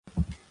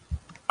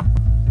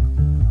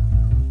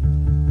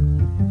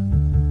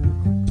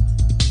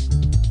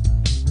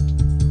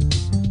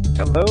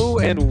Hello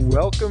and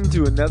welcome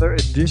to another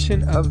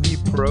edition of the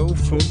Pro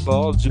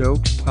Football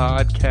Jokes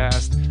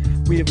podcast.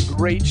 We have a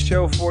great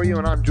show for you,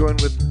 and I'm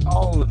joined with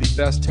all of the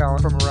best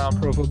talent from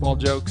around Pro Football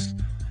Jokes.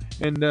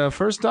 And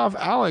first off,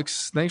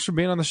 Alex, thanks for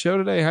being on the show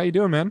today. How you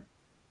doing, man?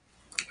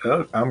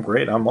 Oh, I'm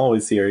great. I'm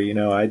always here.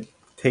 I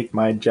take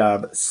my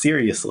job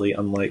seriously,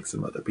 unlike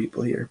some other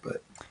people here.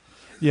 But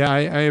yeah, I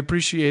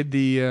appreciate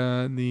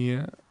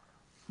the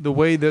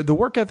way the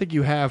work ethic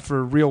you have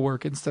for real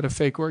work instead of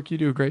fake work. You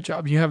do a great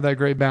job. You have that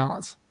great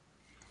balance.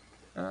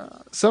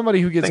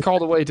 Somebody who gets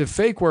called away to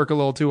fake work a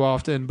little too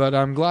often, but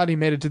I'm glad he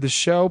made it to the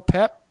show.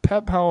 Pep,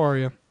 how are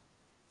you?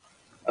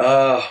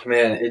 Oh,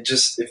 man, it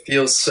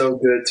feels so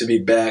good to be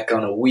back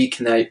on a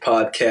weeknight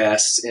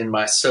podcast in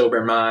my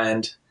sober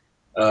mind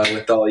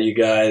with all you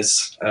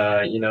guys.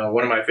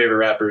 One of my favorite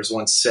rappers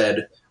once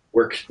said,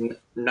 work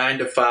 9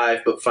 to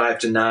 5, but 5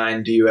 to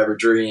 9, do you ever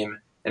dream?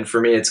 And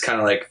for me, it's kind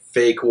of like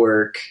fake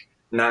work,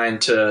 9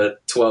 to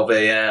 12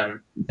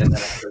 a.m., and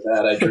then after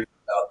that, I dream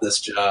about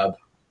this job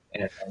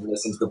and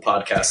listen to the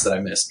podcast that I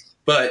missed.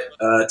 But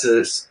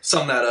to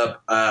sum that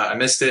up, I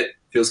missed it.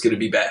 Feels good to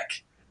be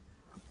back.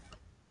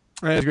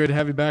 It's great to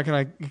have you back, and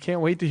I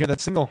can't wait to hear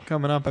that single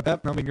coming up. I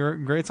bet that'll be a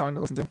great song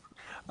to listen to.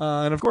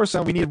 And of course,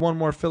 we needed one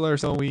more filler,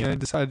 so we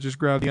decided to just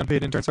grab the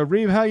unpaid intern. So,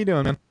 Reeve, how you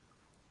doing, man?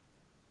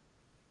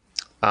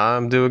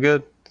 I'm doing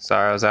good.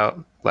 Sorry, I was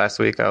out last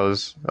week. I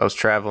was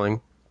traveling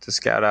to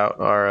scout out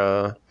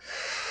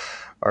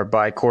our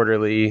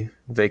bi-quarterly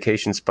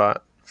vacation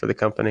spot for the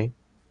company.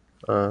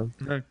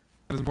 That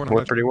is important.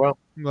 Worked pretty well.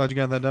 I'm glad you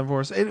got that done for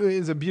us. It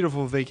is a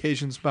beautiful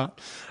vacation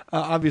spot.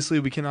 Obviously,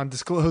 we cannot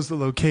disclose the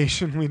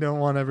location. We don't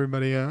want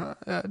everybody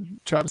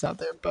trying us out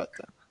there, but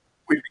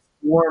we've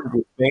swarmed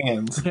with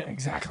fans. Yeah,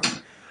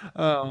 exactly.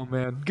 Oh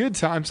man, good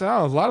times. A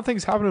lot of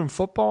things happening in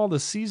football. The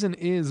season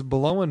is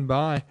blowing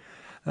by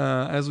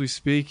as we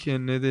speak,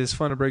 and it is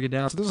fun to break it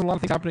down. So there's a lot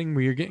of things happening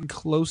where you're getting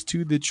close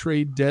to the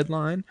trade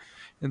deadline,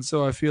 and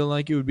so I feel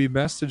like it would be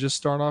best to just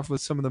start off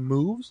with some of the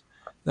moves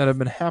that have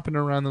been happening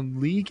around the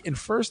league. And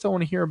first, I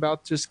want to hear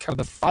about just kind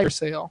of the fire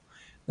sale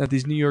that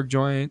these New York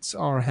Giants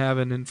are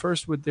having. And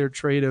first, with their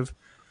trade of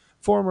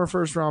former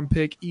first-round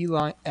pick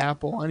Eli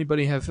Apple.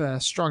 Anybody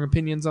have strong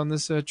opinions on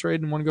this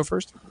trade and want to go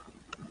first?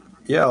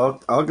 Yeah,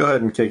 I'll go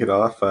ahead and kick it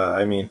off.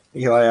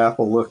 Eli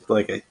Apple looked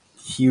like a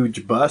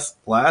huge bust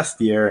last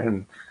year,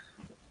 and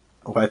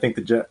I think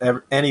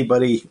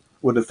anybody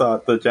would have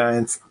thought the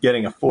Giants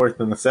getting a 4th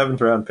and a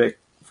 7th-round pick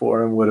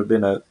for him would have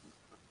been a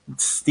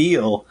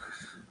steal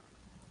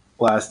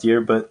last year.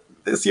 But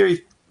this year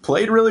he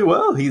played really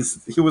well. He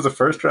was a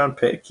first-round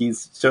pick.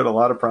 He's showed a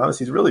lot of promise.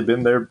 He's really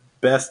been their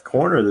best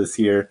corner this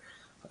year.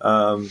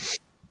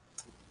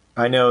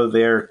 I know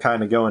they're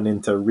kind of going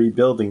into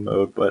rebuilding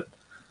mode, but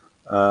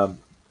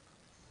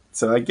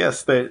so I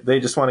guess they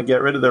just want to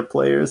get rid of their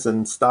players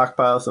and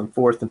stockpile some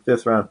 4th and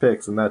 5th round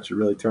picks, and that should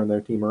really turn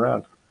their team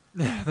around.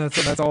 Yeah,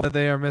 that's all that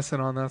they are missing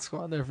on that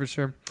squad there for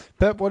sure.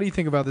 Pep, what do you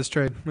think about this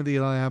trade with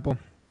Eli Apple?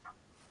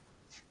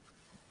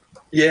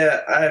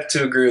 Yeah, I have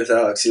to agree with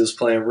Alex. He was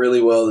playing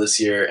really well this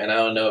year, and I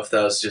don't know if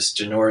that was just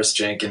Janoris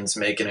Jenkins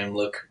making him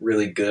look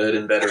really good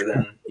and better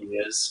than he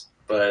is,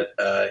 but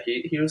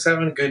he was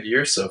having a good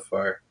year so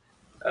far.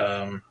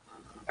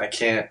 I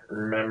can't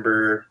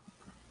remember.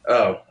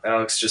 Oh,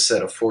 Alex just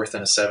said a 4th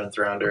and a 7th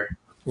rounder.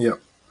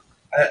 Yep.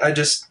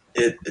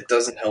 It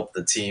doesn't help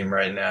the team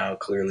right now.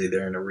 Clearly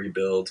they're in a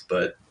rebuild,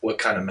 but what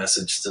kind of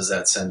message does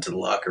that send to the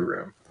locker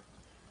room?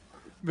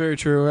 Very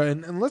true.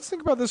 And let's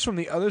think about this from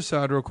the other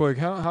side real quick.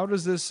 How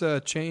does this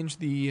change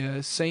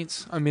the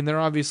Saints? I mean, they're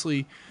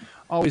obviously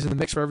always in the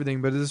mix for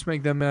everything, but does this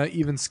make them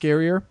even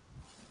scarier?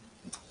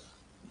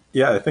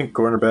 Yeah, I think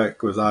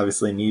cornerback was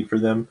obviously a need for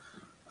them.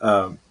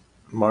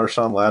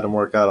 Marshawn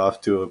Lattimore got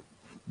off to a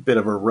bit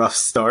of a rough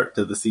start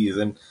to the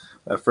season.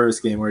 That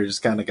first game where he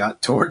just kind of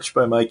got torched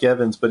by Mike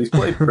Evans, but he's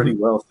played pretty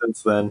well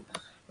since then.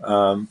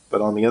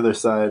 But on the other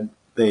side,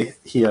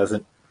 he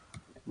hasn't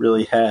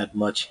really had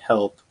much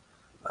help.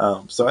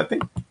 So I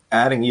think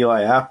adding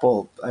Eli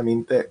Apple,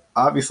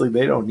 obviously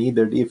they don't need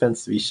their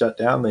defense to be shut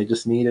down. They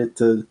just need it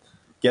to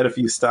get a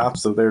few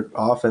stops so their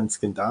offense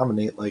can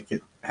dominate like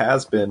it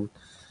has been.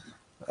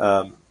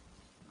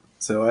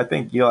 So I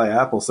think Eli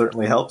Apple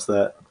certainly helps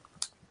that.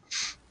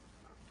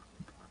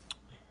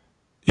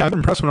 Yeah, I've been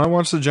impressed. When I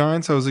watched the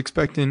Giants, I was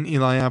expecting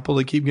Eli Apple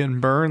to keep getting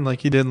burned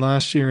like he did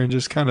last year and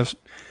just kind of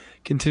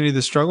continue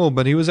the struggle.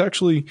 But he was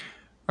actually,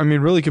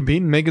 really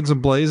competing, making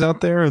some plays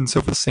out there. And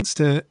so for the Saints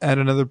to add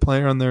another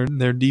player on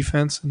their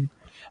defense, and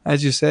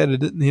as you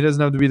said, he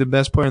doesn't have to be the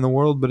best player in the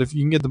world, but if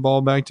you can get the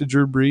ball back to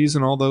Drew Brees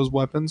and all those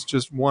weapons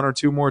just 1 or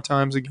 2 more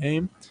times a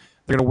game,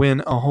 they're going to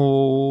win a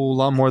whole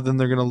lot more than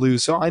they're going to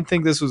lose. So I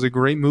think this was a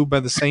great move by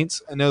the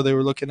Saints. I know they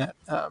were looking at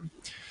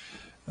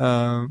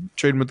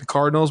trading with the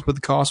Cardinals, but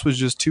the cost was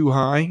just too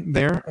high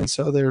there. And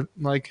so they're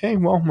like, hey,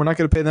 well, we're not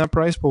going to pay that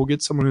price, but we'll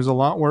get someone who's a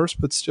lot worse,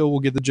 but still we'll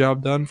get the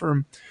job done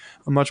for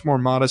a much more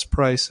modest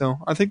price. So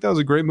I think that was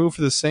a great move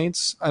for the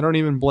Saints. I don't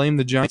even blame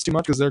the Giants too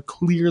much because they're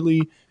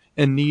clearly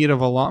in need of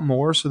a lot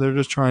more. So they're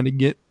just trying to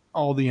get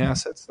all the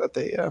assets that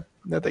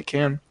they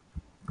can.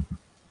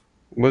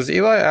 Was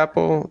Eli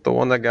Apple the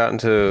one that got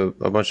into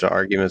a bunch of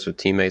arguments with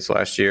teammates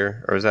last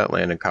year, or was that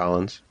Landon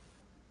Collins?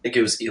 I think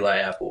it was Eli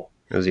Apple.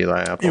 It was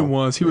Eli Apple. It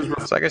was.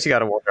 So I guess you got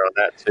to wonder on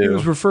that too. He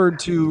was referred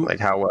to like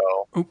how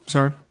well. Oh,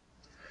 sorry.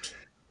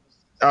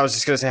 I was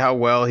just going to say how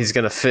well he's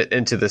going to fit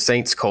into the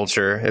Saints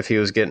culture if he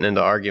was getting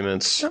into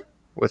arguments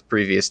with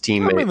previous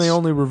teammates. I mean, they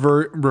only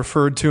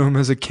referred to him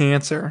as a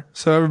cancer,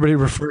 so everybody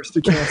refers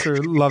to cancer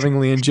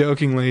lovingly and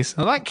jokingly.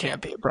 So that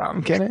can't be a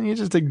problem, can it? You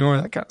just ignore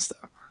that kind of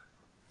stuff.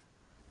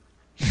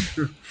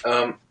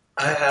 I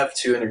have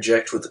to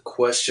interject with a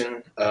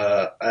question.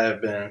 I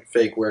have been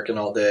fake working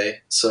all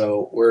day.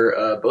 So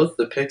were both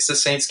the picks the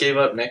Saints gave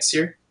up next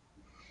year?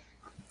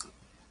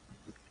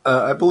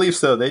 I believe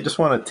so. They just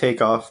want to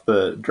take off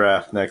the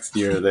draft next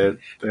year.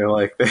 They're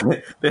like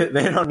they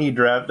don't need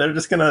draft. They're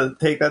just gonna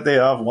take that day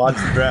off, watch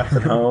the draft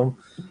at home.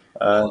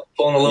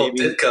 Pulling a little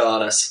Ditka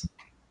on us.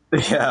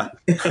 Yeah.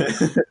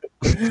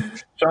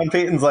 Sean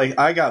Payton's like,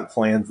 I got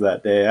plans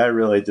that day. I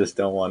really just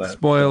don't want to.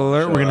 Spoiler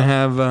alert, we're going to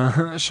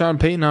have Sean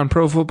Payton on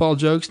Pro Football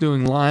Jokes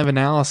doing live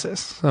analysis.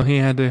 So he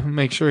had to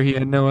make sure he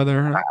had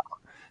nothing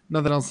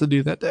else to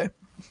do that day.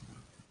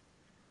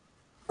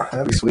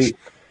 That'd be sweet.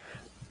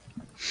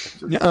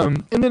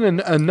 And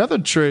then another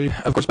trade,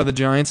 of course, by the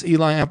Giants.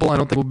 Eli Apple, I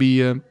don't think will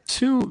be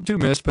too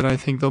missed, but I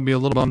think they'll be a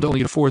little bummed to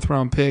only get a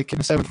 4th-round pick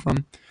and a 7th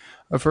from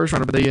a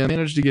 1st-rounder. But they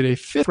managed to get a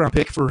 5th-round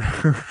pick for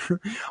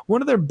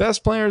one of their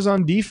best players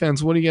on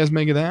defense. What do you guys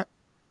make of that?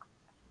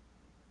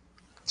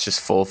 It's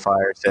just full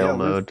fire sale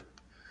mode.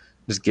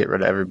 Just get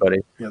rid of everybody.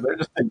 Yeah, they're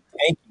just in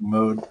tanking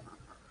mode.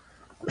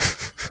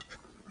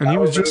 And he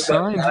was just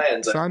signed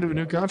to a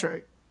new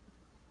contract.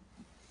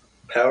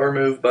 Power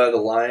move by the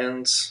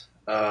Lions.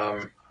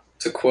 To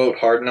quote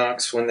Hard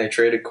Knocks when they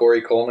traded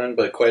Corey Coleman,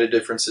 but quite a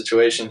different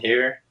situation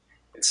here.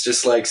 It's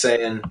just like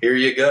saying, here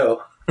you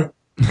go.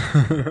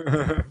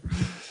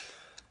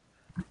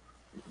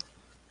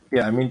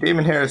 Yeah, I mean,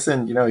 Damon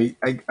Harrison,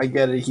 I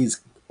get it.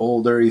 He's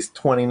older. He's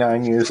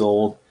 29 years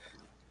old.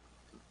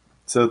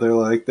 So they're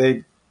like,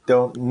 they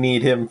don't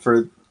need him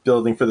for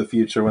building for the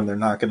future when they're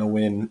not going to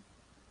win.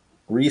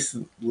 He's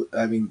a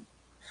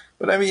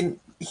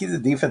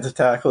defensive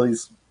tackle.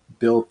 He's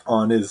built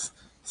on his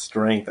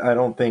strength. I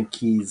don't think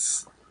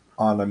he's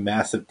on a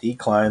massive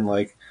decline.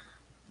 Like,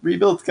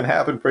 rebuilds can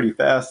happen pretty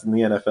fast in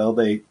the NFL.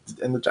 The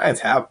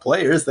Giants have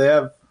players. They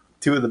have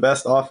 2 of the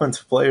best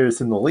offensive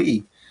players in the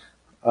league.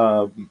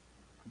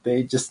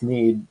 They just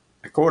need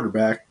a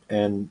quarterback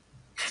and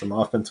some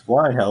offensive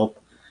line help.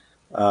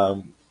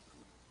 And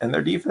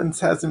their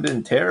defense hasn't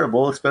been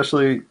terrible,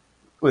 especially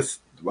with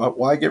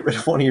why get rid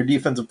of one of your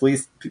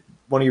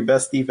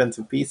best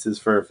defensive pieces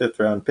for a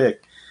 5th-round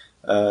pick?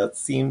 It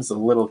seems a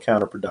little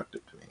counterproductive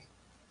to me.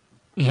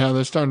 Yeah,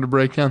 they're starting to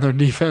break down their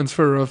defense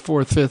for a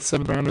 4th, 5th,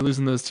 7th rounder,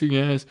 losing those 2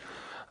 guys.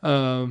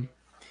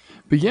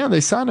 But yeah,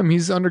 they signed him.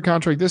 He's under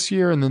contract this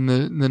year and then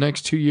the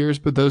next 2 years,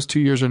 but those 2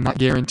 years are not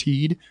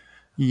guaranteed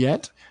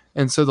yet.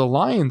 And so the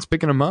Lions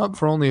picking him up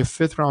for only a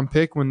 5th-round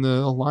pick when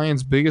the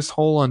Lions' biggest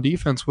hole on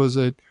defense was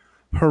a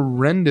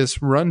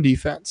horrendous run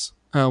defense,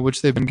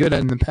 which they've been good at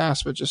in the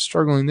past, but just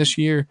struggling this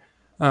year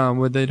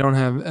where they don't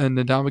have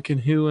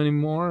Ndamukong Suh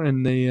anymore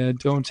and they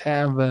don't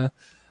have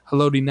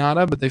Haloti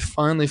Ngata, but they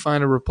finally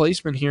find a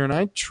replacement here. And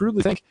I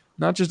truly think,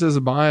 not just as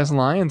a biased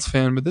Lions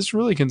fan, but this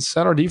really can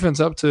set our defense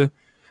up to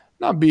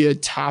not be a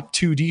top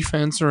 2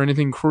 defense or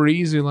anything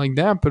crazy like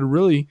that, but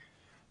really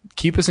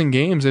keep us in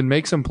games and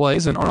make some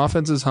plays. And our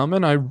offense is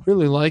humming. I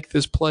really like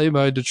this play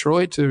by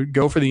Detroit to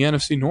go for the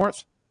NFC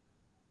North.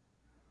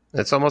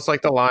 It's almost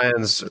like the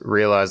Lions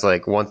realized,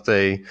 like, once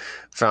they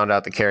found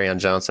out that Kerryon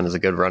Johnson is a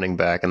good running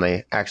back and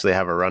they actually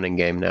have a running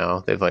game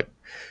now, they've like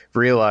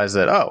realized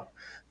that,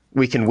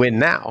 we can win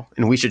now,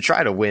 and we should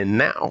try to win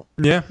now.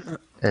 Yeah.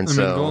 And I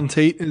mean, Golden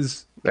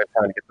Tate's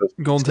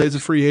a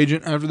free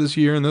agent after this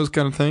year and those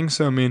kind of things.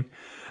 So, I mean,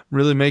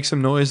 really make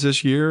some noise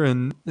this year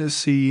and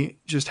see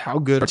just how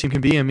good our team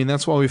can be. I mean,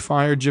 that's why we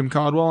fired Jim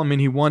Caldwell. I mean,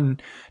 he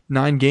won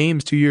 9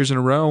 games 2 years in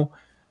a row.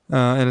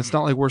 And it's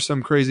not like we're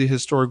some crazy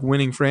historic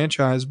winning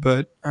franchise,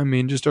 but, I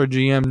mean, just our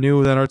GM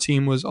knew that our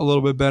team was a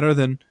little bit better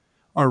than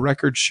our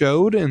record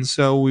showed, and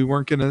so we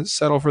weren't going to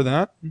settle for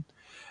that.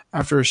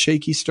 After a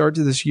shaky start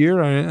to this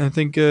year, I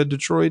think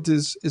Detroit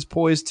is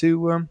poised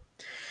to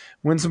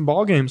win some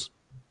ball games.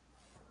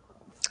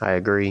 I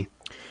agree.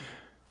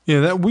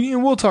 Yeah,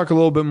 we'll talk a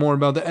little bit more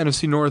about the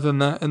NFC North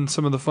and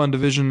some of the fun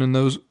division and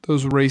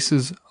those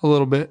races a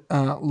little bit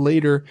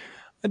later.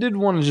 I did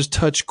want to just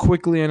touch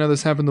quickly. I know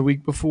this happened the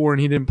week before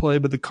and he didn't play,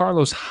 but the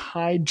Carlos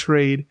Hyde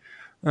trade.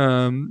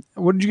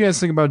 What did you guys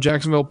think about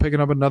Jacksonville picking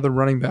up another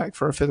running back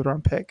for a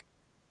 5th-round pick?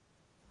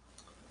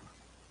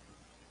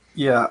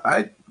 Yeah,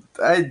 I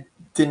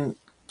didn't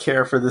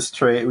care for this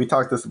trade. We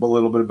talked a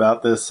little bit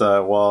about this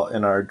while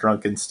in our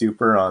drunken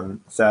stupor on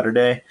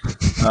Saturday.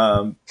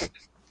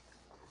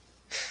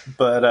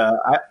 But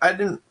I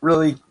didn't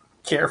really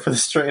care for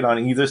this trade on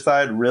either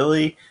side,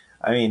 really.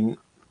 I mean,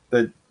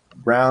 the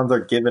Browns are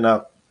giving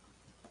up,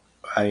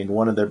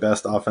 one of their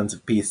best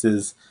offensive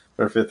pieces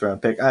for a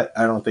 5th-round pick. I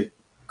don't think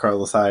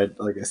Carlos Hyde,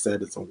 like I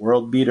said, it's a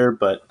world beater,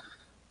 but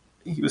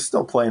he was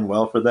still playing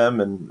well for them,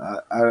 and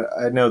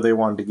I know they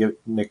wanted to give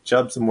Nick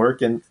Chubb some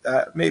work, and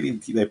maybe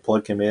they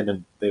plug him in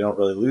and they don't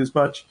really lose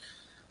much.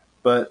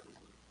 But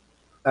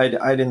I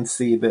didn't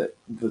see that.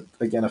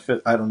 Again,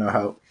 I don't know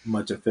how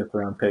much a fifth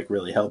round pick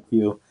really helped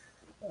you.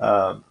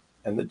 And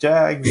the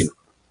Jags,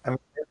 I mean,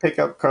 they pick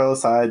up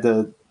Carlos Hyde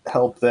to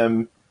help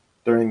them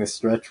during the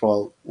stretch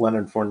while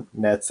Leonard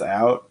Fournette's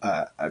out.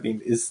 I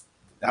mean, is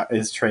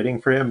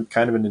trading for him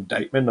kind of an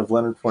indictment of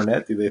Leonard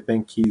Fournette? Do they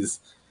think he's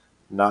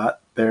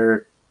not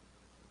their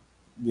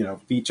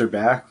feature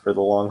back for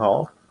the long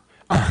haul?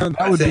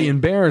 That would be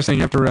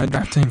embarrassing after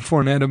drafting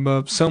Fournette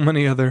above so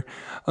many other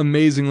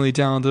amazingly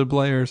talented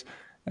players.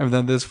 And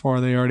then this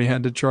far, they already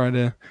had to try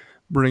to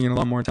bring in a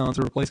lot more talent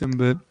to replace him.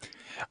 But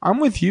I'm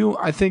with you.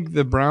 I think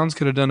the Browns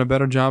could have done a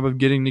better job of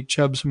getting Nick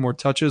Chubb some more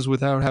touches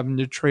without having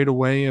to trade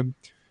away a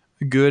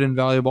good and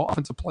valuable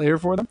offensive player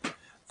for them.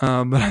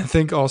 But I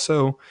think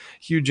also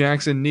Hugh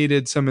Jackson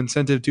needed some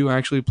incentive to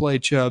actually play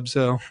Chubb.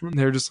 So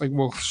they're just like,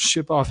 we'll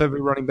ship off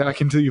every running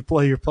back until you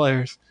play your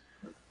players.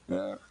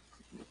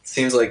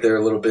 Seems like they're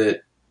a little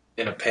bit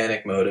in a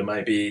panic mode. It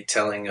might be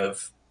telling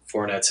of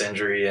Fournette's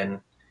injury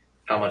and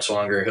how much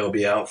longer he'll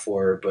be out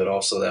for, but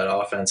also that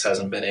offense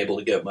hasn't been able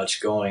to get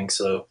much going.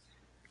 So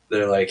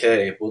they're like,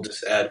 hey, we'll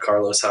just add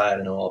Carlos Hyde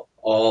and it'll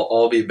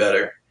all be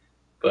better.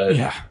 But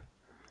yeah.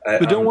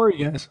 But don't worry,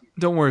 guys.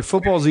 Don't worry.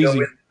 Football's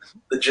easy.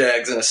 The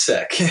Jags in a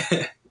sec.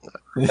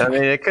 I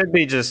mean, it could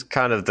be just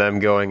kind of them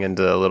going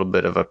into a little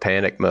bit of a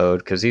panic mode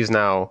because he's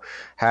now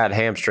had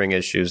hamstring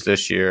issues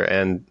this year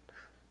and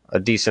a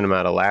decent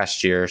amount of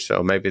last year.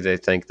 So maybe they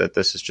think that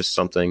this is just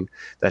something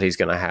that he's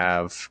going to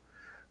have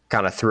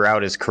kind of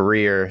throughout his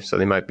career. So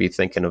they might be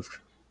thinking of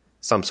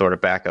some sort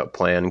of backup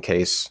plan in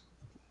case,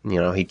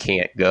 he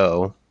can't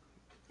go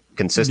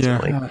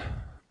consistently.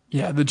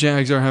 Yeah, the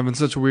Jags are having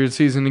such a weird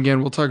season.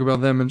 Again, we'll talk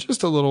about them in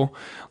just a little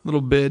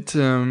bit.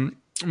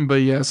 But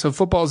yeah, so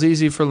football's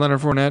easy for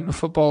Leonard Fournette.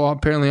 Football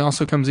apparently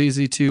also comes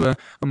easy to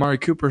Amari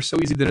Cooper. So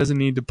easy that doesn't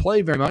need to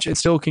play very much. It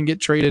still can get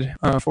traded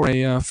for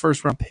a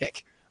first-round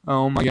pick.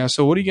 Oh my gosh!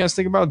 So what do you guys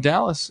think about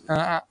Dallas?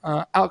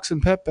 Alex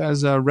and Pep,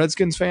 as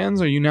Redskins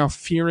fans, are you now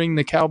fearing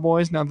the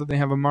Cowboys now that they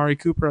have Amari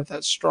Cooper at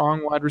that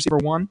strong wide receiver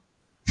one?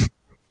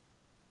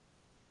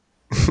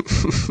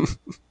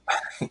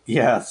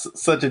 Yeah,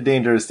 such a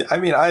dangerous. I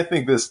mean, I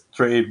think this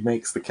trade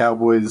makes the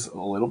Cowboys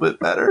a little bit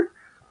better.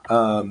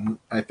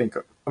 I think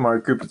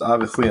Amari Cooper is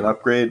obviously an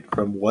upgrade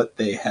from what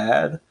they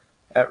had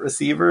at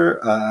receiver.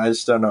 I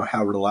just don't know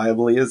how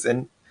reliable he is,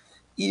 and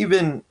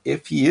even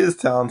if he is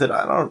talented,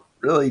 I don't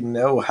really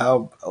know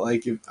how. I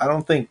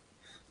don't think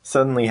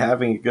suddenly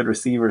having a good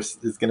receiver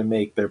is going to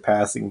make their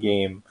passing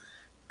game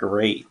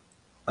great.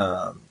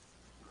 I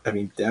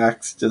mean,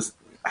 Dax just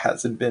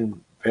hasn't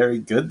been very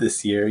good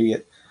this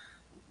year.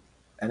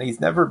 And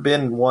he's never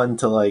been one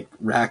to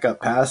rack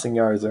up passing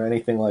yards or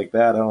anything like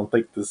that. I don't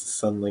think this is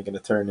suddenly going to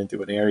turn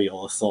into an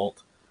aerial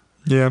assault.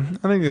 Yeah,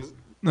 I think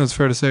that's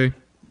fair to say.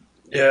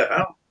 Yeah, I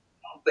don't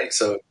think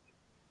so.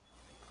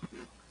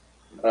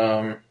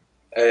 I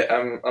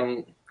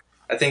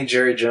think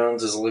Jerry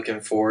Jones is looking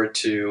forward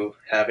to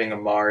having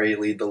Amari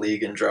lead the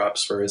league in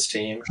drops for his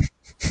team.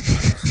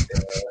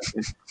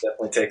 It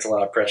definitely takes a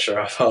lot of pressure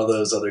off all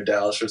those other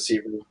Dallas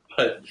receivers.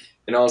 But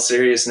in all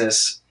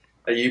seriousness,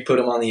 you put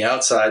him on the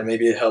outside,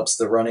 maybe it helps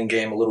the running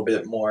game a little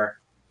bit more.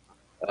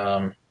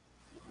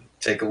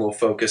 Take a little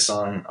focus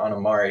on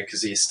Amari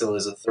because he still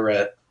is a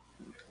threat,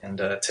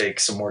 and take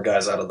some more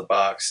guys out of the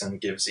box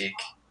and give Zeke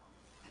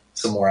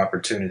some more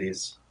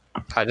opportunities.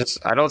 I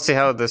don't see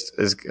how this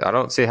is. I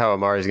don't see how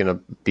Amari is going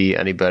to be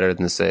any better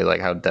than say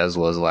how Dez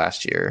was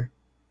last year.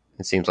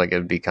 It seems like it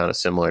would be kind of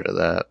similar to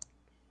that.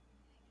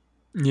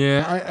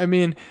 Yeah, I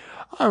mean,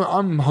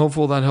 I'm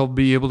hopeful that he'll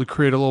be able to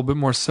create a little bit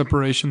more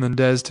separation than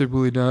Dez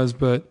typically does,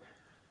 but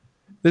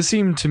this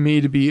seemed to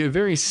me to be a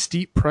very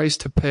steep price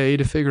to pay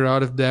to figure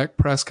out if Dak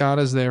Prescott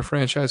is their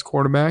franchise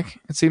quarterback.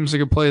 It seems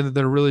like a play that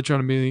they're really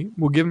trying to be,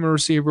 we'll give him a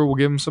receiver, we'll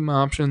give him some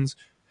options.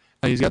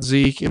 He's got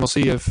Zeke, and we'll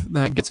see if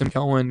that gets him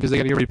going because they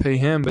got to get ready to pay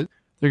him, but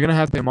they're going to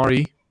have to pay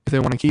Amari if they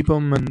want to keep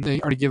him, and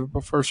they already give up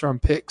a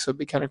first-round pick, so it'd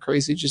be kind of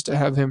crazy just to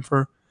have him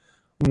for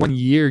 1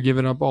 year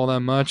giving up all that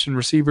much, and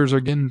receivers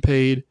are getting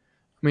paid.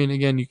 I mean,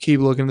 again, you keep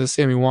looking at the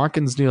Sammy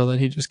Watkins deal that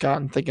he just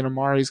got and thinking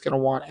Amari's going to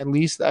want at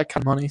least that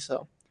kind of money.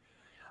 So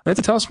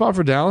it's a tough spot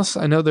for Dallas.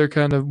 I know they're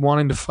kind of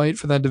wanting to fight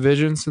for that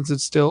division since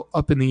it's still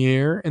up in the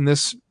air. And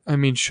this,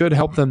 should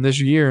help them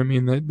this year.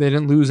 They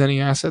didn't lose any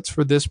assets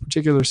for this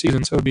particular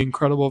season, so it'd be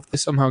incredible if they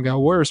somehow got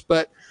worse.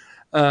 But,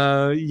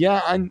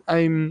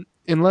 I'm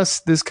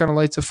unless this kind of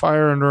lights a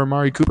fire under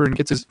Amari Cooper and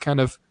gets his kind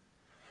of,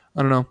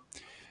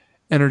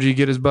 energy,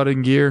 get his butt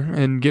in gear,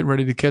 and get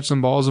ready to catch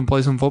some balls and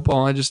play some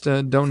football. I just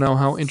don't know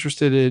how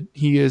interested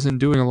he is in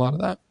doing a lot of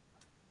that.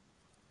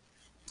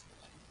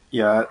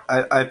 Yeah,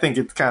 I think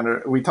it's kind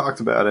of, we talked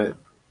about it,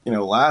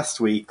 last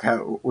week,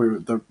 how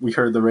we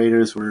heard the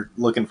Raiders were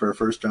looking for a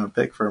first-round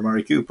pick for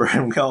Amari Cooper,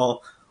 and we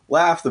all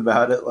laughed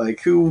about it.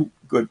 Who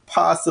could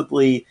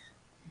possibly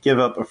give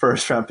up a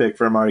first-round pick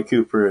for Amari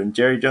Cooper? And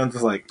Jerry Jones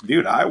was like,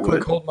 dude, I would.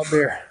 Quick, hold my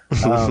beer.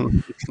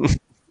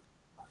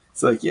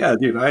 It's like, yeah,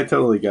 dude, I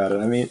totally got it.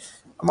 I mean,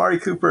 Amari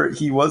Cooper,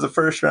 he was a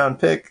first-round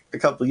pick a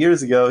couple of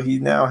years ago. He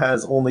now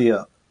has only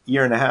a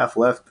year and a half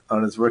left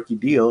on his rookie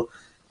deal.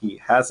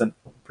 He hasn't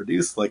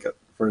produced like a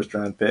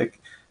first-round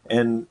pick,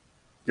 and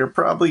you're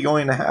probably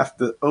going to have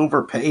to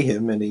overpay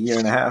him in a year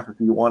and a half if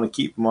you want to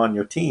keep him on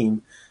your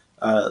team.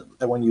 And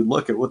when you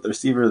look at what the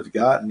receivers have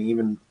got, and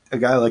even a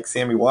guy like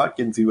Sammy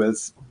Watkins, who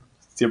has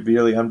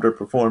severely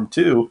underperformed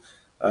too,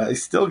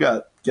 he's still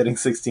got getting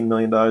 $16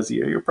 million a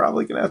year. You're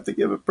probably going to have to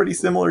give a pretty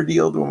similar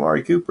deal to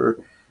Amari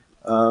Cooper.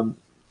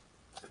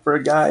 For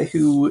a guy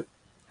who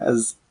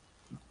has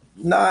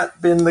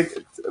not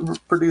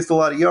produced a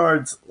lot of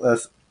yards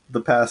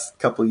the past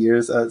couple of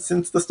years,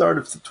 since the start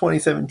of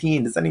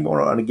 2017, does anyone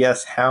want to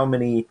guess how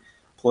many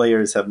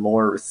players have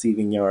more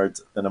receiving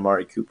yards than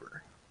Amari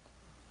Cooper?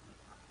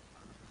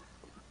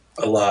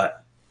 A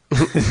lot.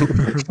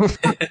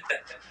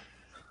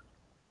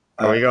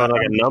 Are we going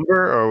like a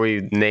number, or are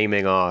we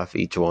naming off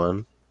each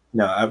one?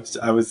 No, I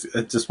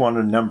just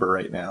wanted a number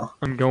right now.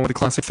 I'm going with the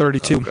classic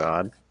 32. Oh,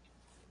 God.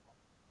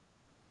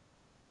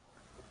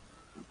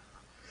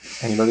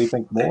 Anybody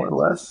think more or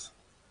less?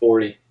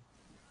 40.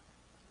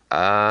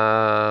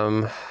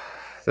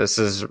 This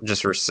is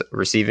just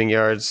receiving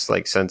yards,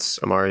 like since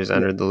Amari's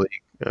entered the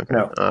league. Okay.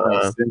 No,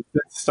 since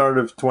the start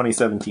of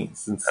 2017,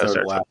 since the start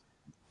of last.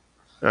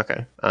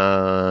 Okay.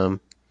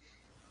 I'll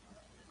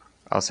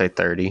say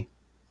 30.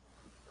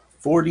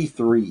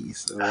 43.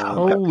 So,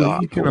 Holy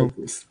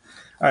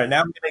all right,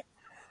 now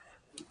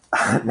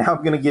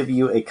I'm gonna give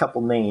you a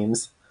couple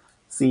names.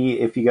 See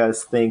if you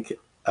guys think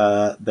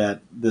that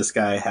this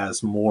guy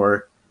has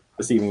more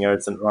receiving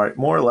yards than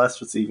more or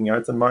less receiving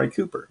yards than Amari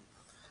Cooper.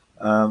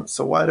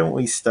 So why don't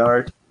we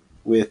start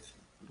with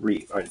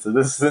Reed? All right, so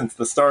this is since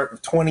the start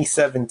of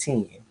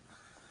 2017.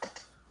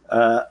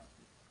 So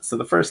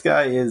the first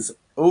guy is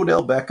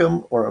Odell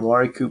Beckham or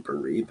Amari Cooper,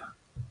 Reed.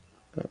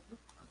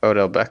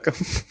 Odell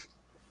Beckham.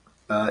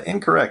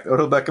 Incorrect.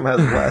 Odell Beckham has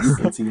less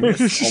since he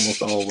missed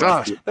almost all of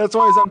last year. That's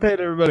why he's unpaid,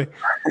 everybody.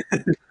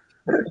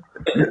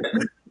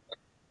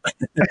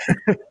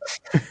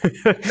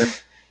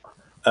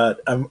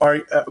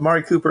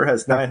 Amari Cooper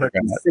has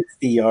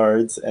 960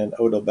 yards, and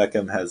Odell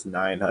Beckham has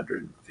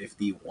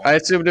 951. I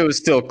assumed it was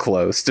still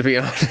close, to be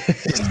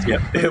honest.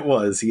 Yeah, it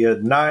was. He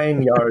had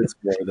 9 yards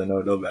more than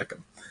Odell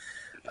Beckham.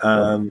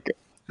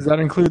 Does that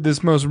include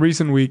this most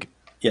recent week?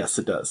 Yes,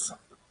 it does.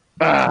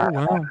 Oh,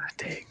 wow.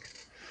 Dang.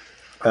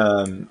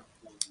 All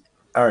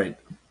right,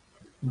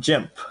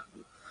 Jimp.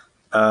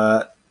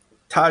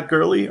 Todd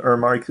Gurley or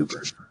Amari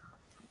Cooper?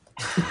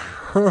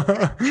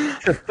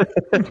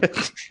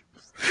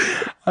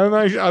 I'm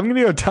going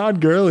to go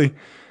Todd Gurley.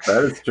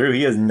 That is true.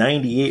 He has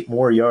 98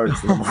 more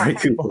yards than Amari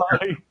Cooper.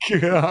 My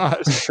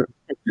gosh.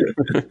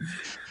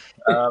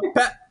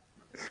 Pat.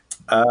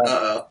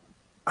 How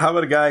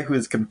about a guy who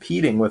is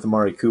competing with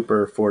Amari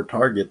Cooper for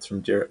targets from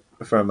Derek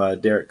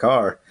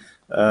Carr?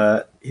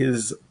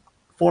 His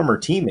former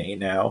teammate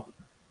now,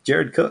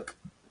 Jared Cook.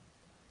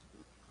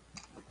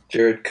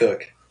 Jared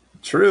Cook.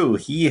 True.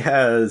 He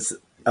has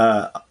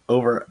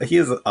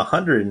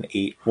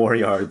 108 more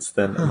yards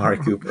than Amari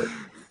Cooper.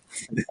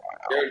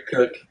 Jared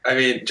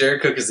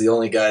Cook is the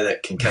only guy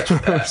that can catch a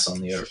pass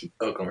on the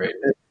Oakland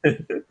Raiders.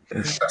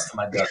 Trusting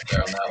my gut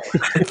there on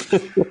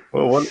that one.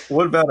 Well,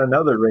 what about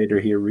another Raider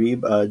here,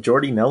 Reeb?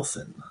 Jordy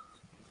Nelson.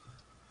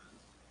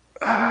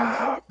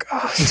 Oh,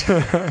 gosh.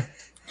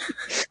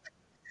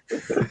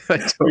 I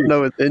don't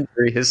know his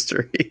injury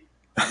history.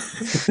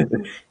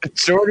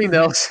 Jordy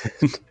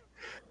Nelson.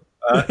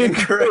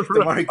 Incorrect.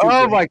 Amari Cooper.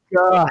 Oh, my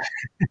God.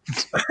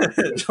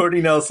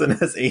 Jordy Nelson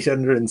has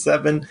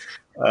 807.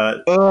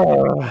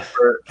 Cooper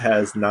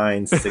has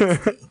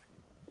 960.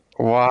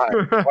 Why?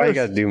 Why you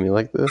gotta do me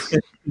like this?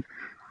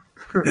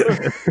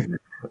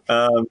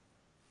 All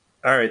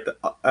right.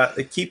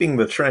 Keeping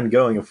the trend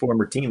going of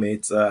former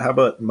teammates, how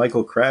about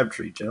Michael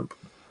Crabtree, Jimp?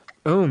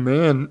 Oh,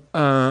 man.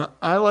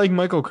 I like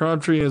Michael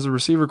Crabtree as a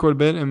receiver quite a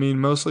bit. I mean,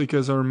 mostly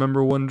because I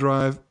remember one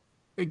drive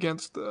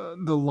against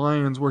the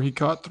Lions where he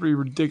caught 3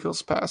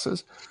 ridiculous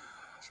passes.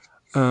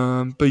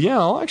 But yeah,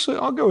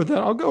 I'll go with that.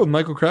 I'll go with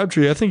Michael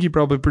Crabtree. I think he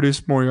probably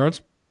produced more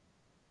yards.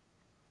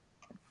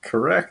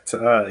 Correct.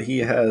 He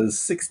has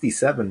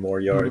 67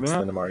 more yards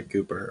than Amari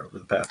Cooper over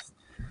the past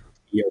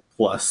year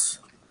plus.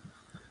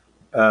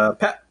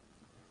 Pat,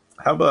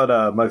 how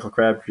about Michael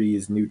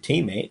Crabtree's new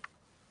teammate,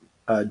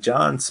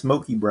 John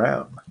Smokey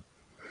Brown?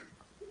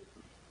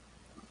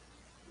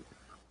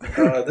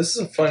 This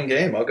is a fun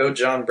game. I'll go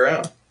John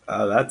Brown.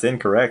 That's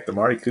incorrect.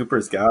 Amari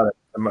Cooper's got it.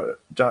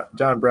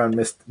 John Brown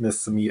missed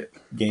some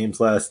games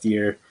last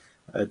year.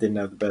 Didn't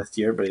have the best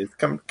year, but he's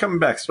coming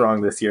back strong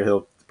this year.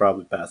 He'll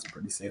probably pass him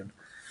pretty soon.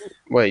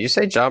 Wait, you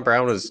say John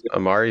Brown was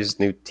Amari's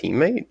new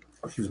teammate?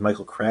 He was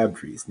Michael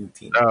Crabtree's new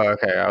teammate. Oh,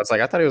 okay. I was like,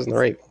 I thought he was in the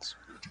Ravens.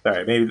 All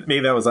right, maybe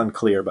that was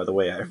unclear by the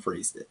way I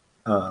phrased it.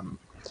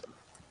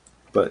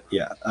 But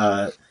yeah.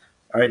 All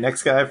right,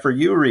 next guy for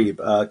you,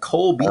 Reeb.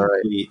 Cole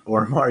Beasley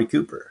or Amari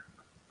Cooper?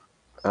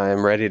 I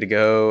am ready to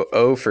go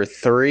 0 for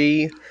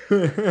 3.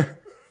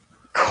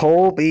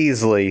 Cole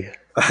Beasley.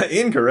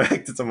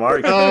 Incorrect. It's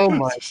Amari. Oh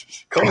my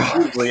Cole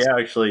God. Beasley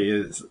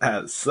actually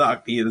has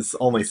sucked. He is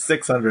only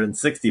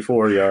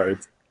 664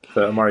 yards.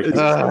 So Amari. It's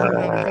just had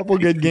a couple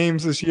good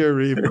games this year,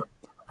 Reeb.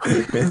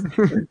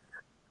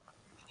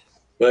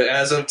 But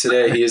as of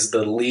today, he is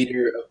the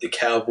leader of the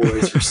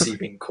Cowboys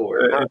receiving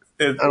corps.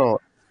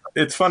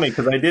 It's funny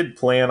because I did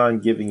plan on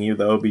giving you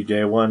the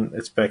OBJ one,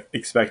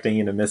 expecting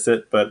you to miss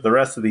it, but the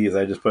rest of these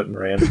I just put in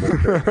random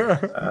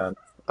order.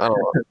 I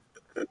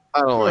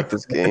don't like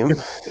this game.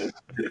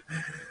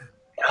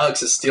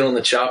 Alex is stealing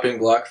the chopping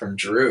block from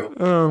Drew.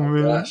 Oh,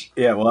 man. Gosh.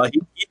 Yeah, well,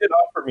 he did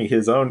offer me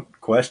his own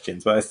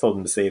questions, but I told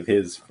him to save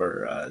his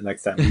for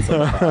next time he's on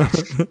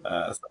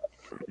the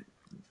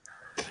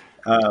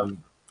pod.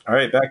 All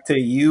right, back to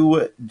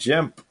you,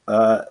 Jemp.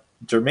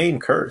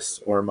 Jermaine Curse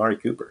or Amari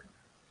Cooper?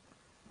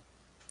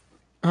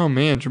 Oh,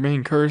 man,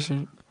 Jermaine Curse.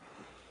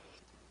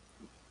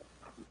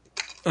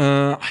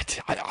 I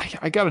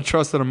got to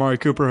trust that Amari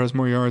Cooper has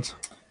more yards.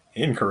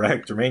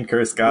 Incorrect. Jermaine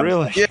Curse got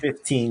Really?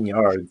 15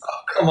 yards. Oh,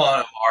 come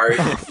on, Amari.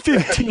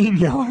 15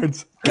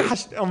 yards.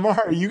 Gosh,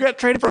 Amari, you got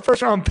traded for a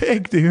first-round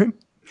pick, dude.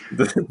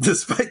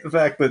 Despite the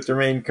fact that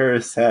Jermaine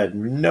Curse had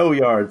no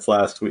yards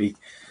last week.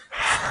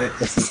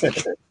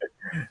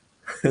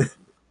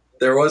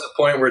 There was a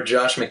point where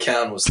Josh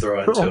McCown was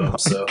throwing to him,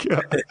 so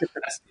God.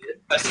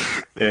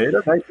 Yeah, he had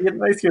a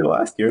nice year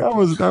last year. That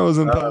was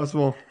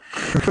impossible.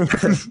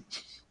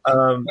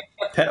 How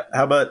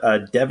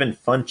about Devin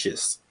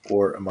Funchess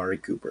or Amari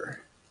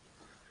Cooper?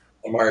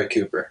 Amari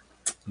Cooper.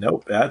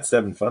 Nope, that's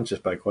Devin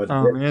Funchess by quite a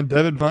Oh, bit. man,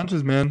 Devin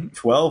Funchess, man.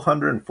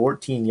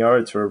 1,214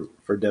 yards for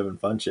Devin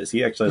Funchess.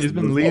 He actually He's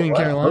been leading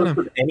Carolina.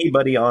 Most of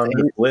anybody on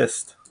the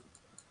list.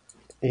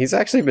 He's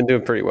actually been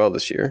doing pretty well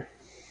this year.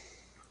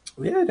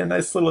 Yeah, had a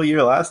nice little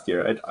year last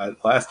year.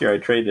 Last year I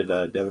traded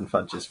Devin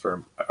Funchess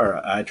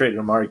I traded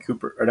Amari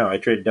Cooper. Or no, I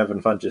traded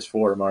Devin Funchess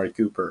for Amari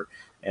Cooper,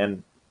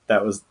 and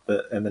that was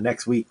the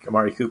next week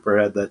Amari Cooper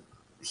had that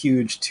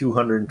huge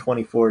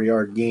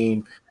 224-yard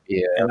game.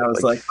 Yeah, and I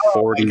was like,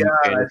 oh my God,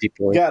 I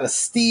got a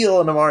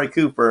steal in Amari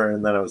Cooper.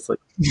 And then I was like,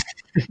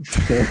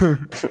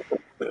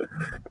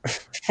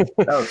 that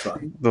was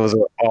fun. Those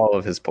are all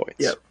of his points.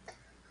 Yep.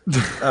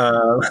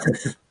 All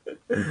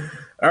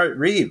right,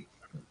 Reed.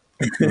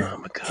 Oh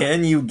my God.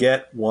 Can you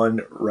get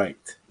one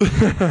right?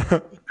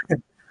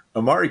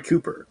 Amari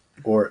Cooper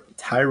or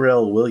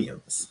Tyrell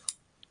Williams?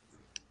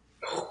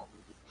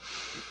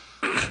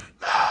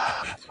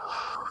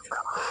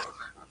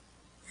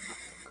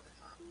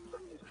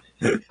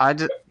 I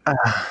just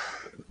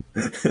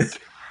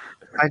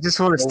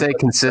want to stay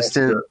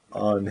consistent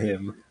on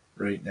him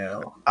right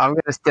now. I'm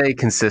going to stay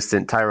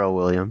consistent. Tyrell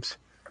Williams.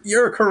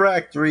 You're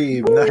correct,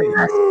 Reeve. Nice.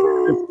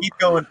 Just keep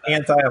going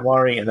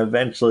anti-Amari, and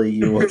eventually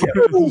you will get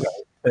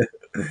it.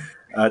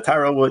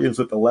 Tyrell Williams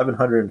with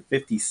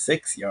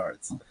 1,156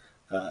 yards.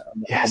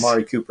 Yes.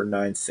 Amari Cooper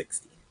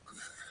 960.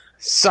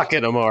 Suck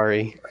it,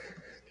 Amari.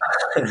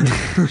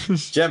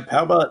 Jemp,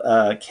 how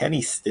about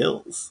Kenny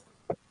Stills?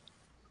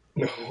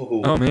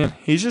 Oh, man.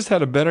 He's just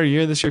had a better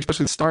year this year,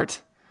 especially the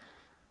start.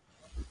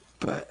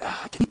 But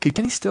could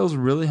Kenny Stills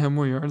really have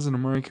more yards than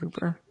Amari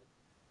Cooper?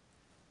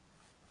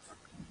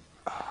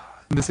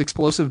 This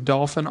explosive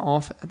Dolphin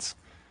offense.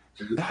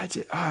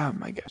 Oh,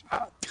 my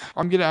gosh.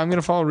 I'm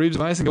gonna follow Reeves'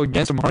 advice and go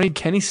against Amari.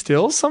 Kenny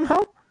Stills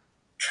somehow?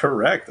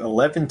 Correct.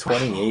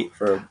 1128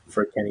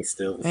 for Kenny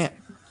Stills. Man.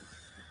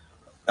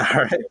 All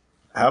right.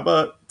 How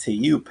about to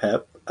you,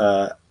 Pep?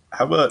 How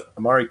about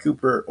Amari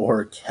Cooper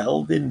or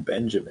Kelvin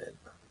Benjamin?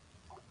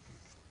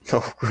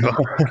 Oh, God.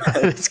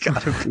 It's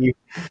got to be.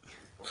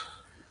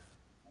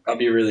 I'll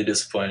be really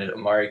disappointed.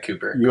 Amari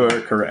Cooper. You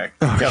are correct.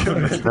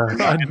 Kelvin Benjamin,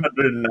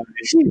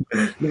 909.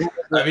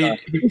 I mean,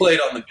 he played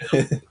on the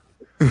bill.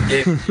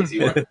 Gave him an easy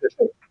one.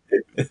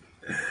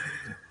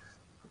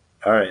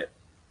 All right.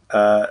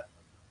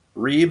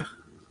 Reeb.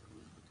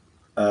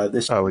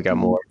 We got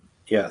more.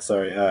 Yeah,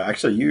 sorry.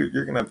 Actually, you're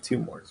going to have two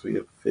more because we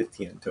have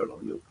 15 in total.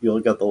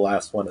 You'll get the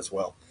last one as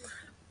well.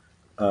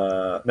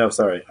 No,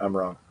 sorry. I'm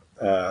wrong.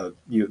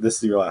 This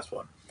is your last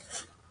one.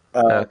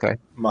 Okay.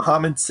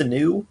 Mohamed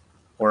Sanu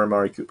or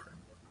Amari Cooper?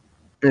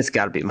 It's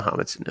got to be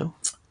Mohamed Sanu.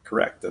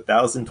 Correct.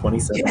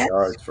 1,027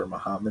 yards for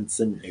Mohamed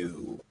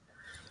Sanu.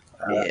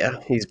 Yeah,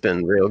 he's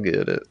been real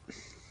good at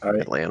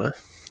Atlanta.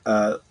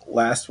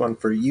 Last one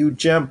for you,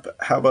 Jemp.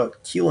 How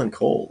about Keelan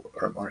Cole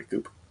or Amari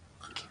Cooper?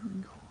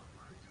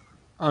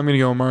 I'm going to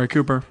go Amari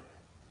Cooper.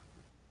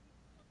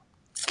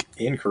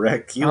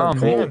 Incorrect. Keelan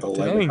Cole with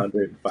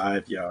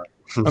 1,105 yards.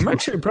 I'm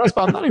actually impressed,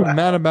 but I'm not even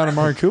mad about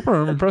Amari Cooper.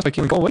 I'm impressed by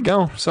Keelan Cole. Way to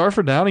go. Sorry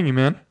for doubting you,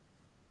 man.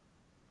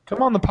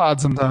 Come on the pod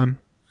sometime.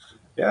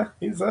 Yeah,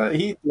 he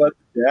led the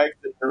Jags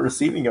in the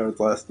receiving yards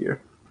last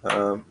year.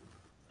 Yeah,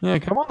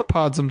 come on the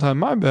pod sometime.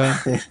 My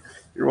bad.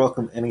 You're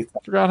welcome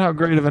anytime. Forgot how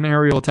great of an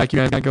aerial attack you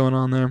guys got going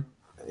on there.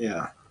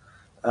 Yeah.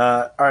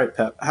 All right,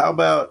 Pep. How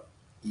about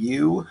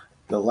you?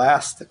 The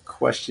last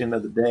question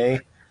of the day.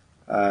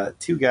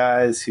 Two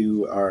guys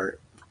who are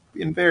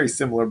in very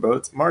similar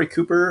boats. Amari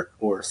Cooper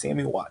or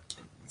Sammy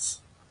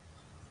Watkins?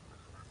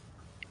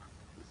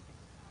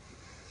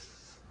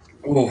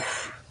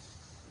 Oof.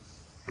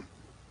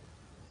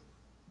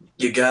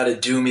 you got to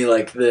do me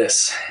like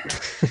this.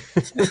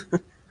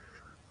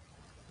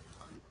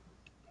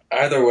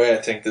 Either way,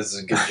 I think this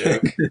is a good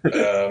joke.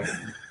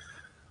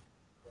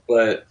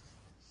 But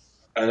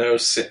I know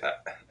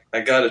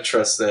I got to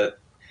trust that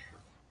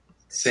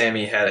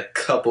Sammy had a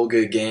couple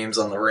good games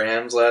on the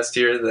Rams last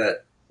year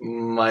that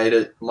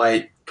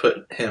might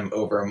put him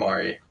over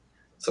Amari.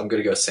 So I'm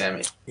going to go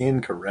Sammy.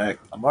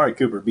 Incorrect. Amari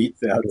Cooper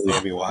beats out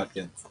Sammy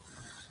Watkins.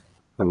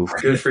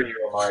 Good for you,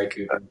 Amari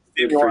Cooper.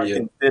 Sammy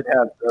Watkins did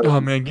have Oh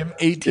man, give him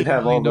 $18 did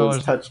have all million.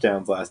 those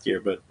touchdowns last year,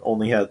 but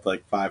only had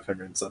like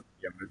 500 and something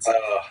yards.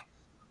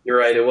 You're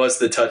right. It was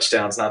the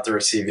touchdowns, not the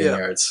receiving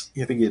yards.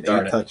 I think he had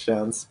 8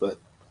 touchdowns, but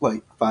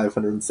like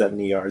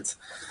 570 yards.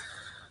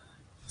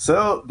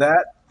 So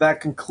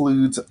that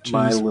concludes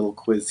my little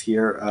quiz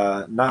here.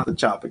 Not the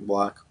chopping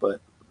block, but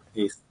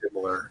a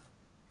similar.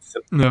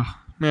 No,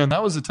 man,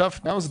 that was a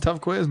tough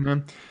quiz,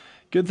 man.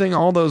 Good thing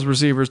all those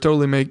receivers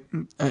totally make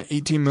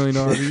 $18 million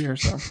a year.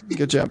 So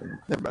good job,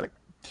 everybody.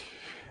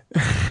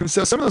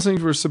 So some of those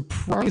things were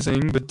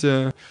surprising, but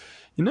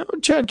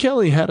Chad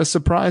Kelly had a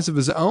surprise of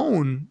his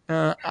own.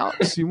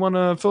 Alex, you want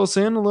to fill us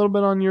in a little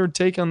bit on your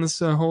take on this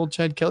whole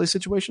Chad Kelly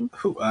situation?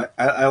 Ooh,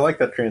 I like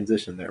that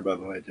transition there, by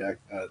the way, Jack.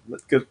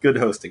 Good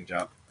hosting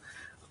job.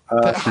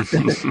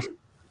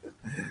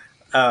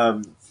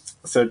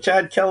 So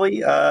Chad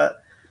Kelly,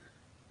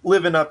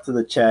 living up to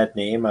the Chad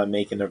name,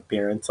 making an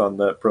appearance on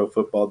the Pro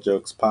Football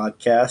Jokes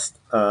podcast.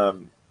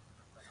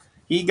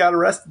 He got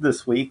arrested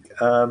this week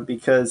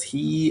because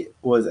he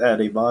was at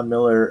a Von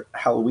Miller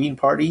Halloween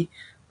party.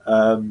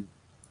 And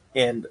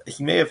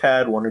he may have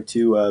had 1 or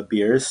 2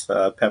 beers.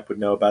 Pep would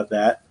know about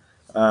that.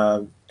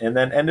 And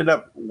then ended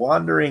up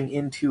wandering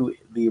into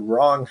the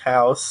wrong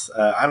house.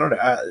 I don't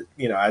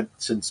know. I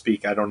shouldn't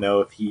speak. I don't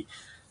know if he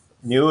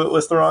knew it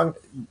was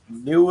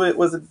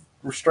a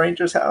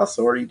stranger's house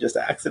or he just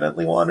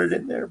accidentally wandered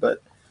in there.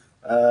 But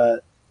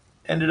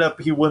ended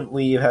up he wouldn't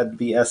leave. Had to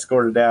be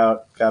escorted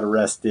out. Got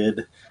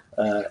arrested.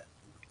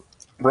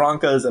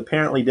 Broncos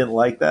apparently didn't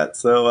like that,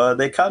 so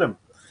they cut him.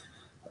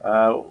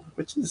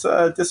 Which is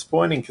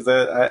disappointing because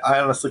I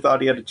honestly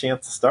thought he had a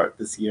chance to start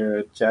this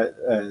year.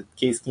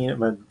 Case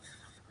Keenum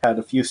had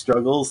a few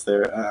struggles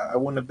there. I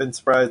wouldn't have been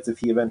surprised if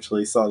he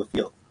eventually saw the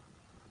field.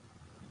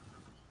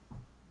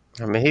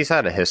 I mean, he's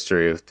had a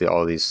history of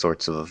all these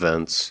sorts of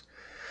events.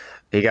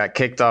 He got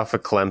kicked off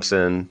of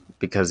Clemson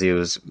because he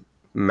was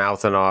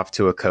mouthing off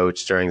to a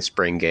coach during the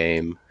spring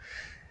game.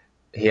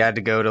 He had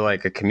to go to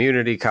like a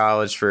community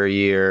college for a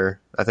year.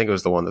 I think it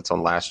was the one that's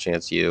on Last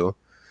Chance U.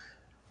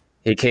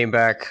 He came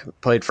back,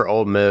 played for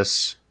Ole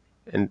Miss,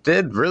 and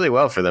did really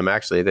well for them,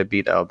 actually. They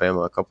beat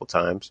Alabama a couple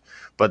times.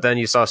 But then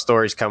you saw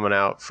stories coming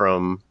out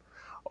from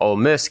Ole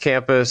Miss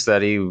campus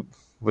that he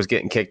was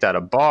getting kicked out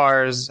of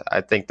bars. I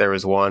think there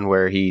was one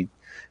where he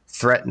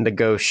threatened to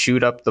go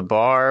shoot up the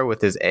bar with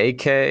his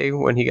AK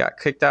when he got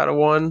kicked out of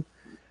one.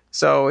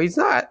 So he's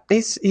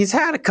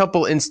had a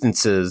couple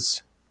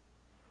instances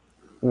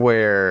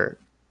where,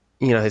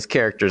 his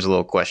character is a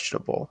little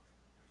questionable.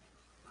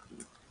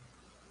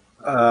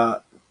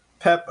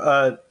 Pep,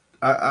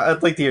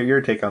 I'd like to hear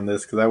your take on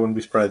this because I wouldn't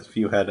be surprised if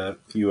you had a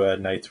few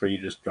nights where you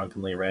just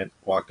drunkenly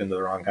walked into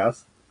the wrong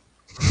house.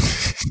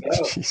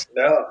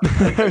 No.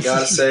 I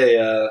gotta say,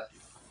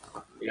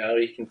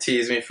 you can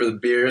tease me for the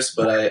beers,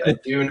 but I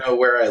do know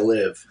where I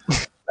live.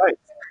 Nice.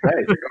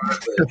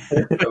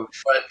 Regardless of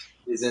what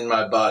is in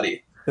my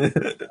body.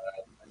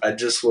 I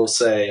just will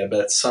say, I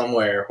bet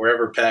somewhere,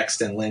 wherever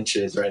Paxton Lynch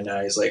is right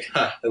now, he's like,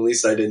 at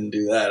least I didn't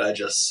do that. I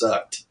just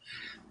sucked.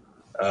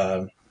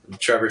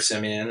 Trevor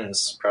Siemian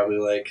is probably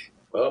like,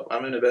 well,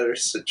 I'm in a better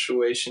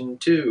situation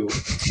too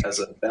as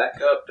a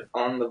backup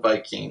on the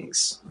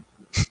Vikings.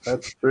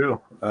 That's true.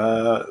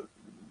 I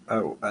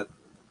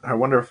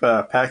wonder if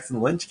Paxton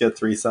Lynch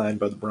gets re-signed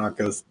by the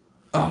Broncos.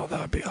 Oh,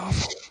 that would be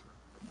awful.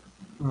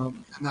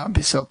 That would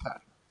be so bad.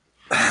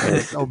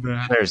 So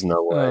bad. There's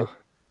no way.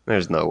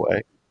 There's no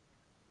way.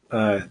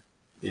 Case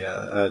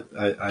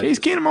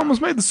Keenum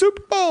almost made the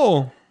Super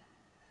Bowl.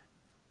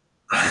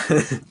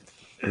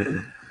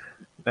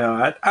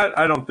 No,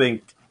 I don't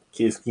think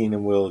Case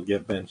Keenum will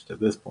get benched at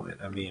this point.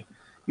 I mean,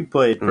 he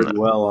played pretty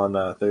well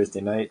on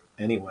Thursday night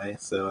anyway,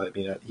 so I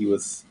mean he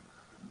was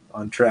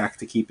on track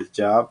to keep his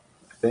job,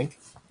 I think.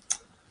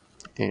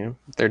 Yeah,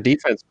 their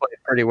defense played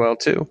pretty well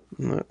too.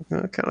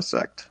 That kind of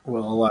sucked.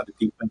 Well, a lot of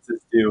defenses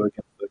do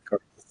against the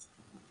Cardinals.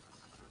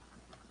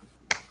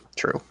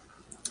 True.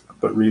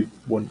 But Reed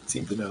wouldn't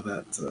seem to know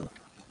that, so.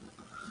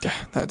 Yeah,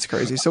 that's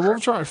crazy. So we'll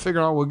try to figure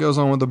out what goes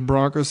on with the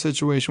Broncos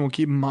situation. We'll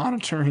keep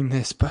monitoring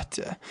this. But,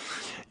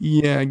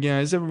 yeah,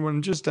 guys,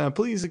 everyone, just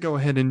please go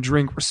ahead and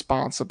drink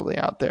responsibly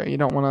out there. You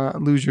don't want to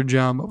lose your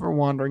job over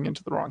wandering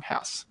into the wrong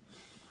house.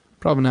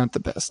 Probably not the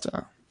best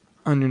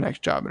on your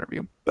next job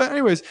interview. But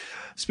anyways,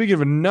 speaking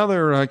of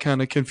another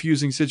kind of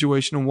confusing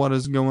situation and what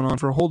is going on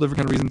for a whole different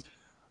kind of reasons,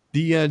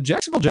 the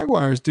Jacksonville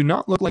Jaguars do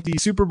not look like the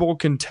Super Bowl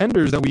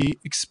contenders that we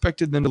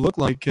expected them to look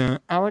like.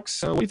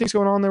 Alex, what do you think's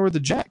going on there with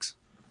the Jags?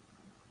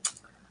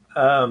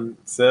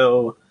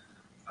 So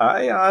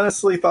I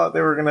honestly thought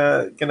they were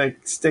gonna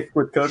stick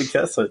with Cody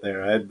Kessler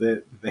there.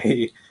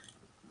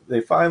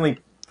 They finally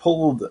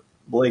pulled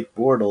Blake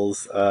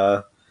Bortles,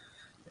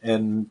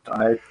 and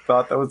I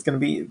thought he was gonna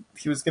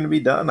be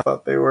done. I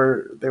thought they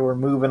were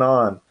moving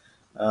on.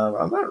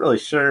 I'm not really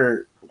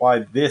sure why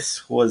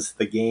this was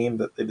the game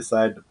that they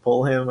decided to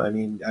pull him. I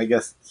mean, I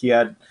guess he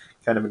had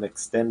kind of an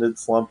extended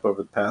slump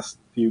over the past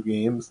few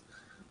games,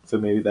 so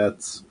maybe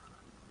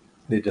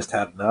they just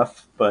had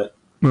enough. But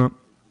Well,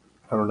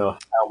 I don't know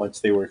how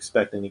much they were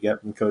expecting to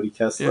get from Cody yeah,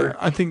 Kessler.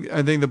 I think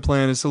the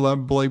plan is to let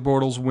Blake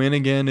Bortles win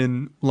again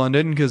in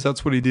London because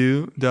that's what he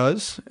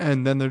does,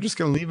 and then they're just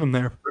going to leave him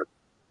there.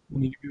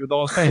 He can be with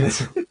all his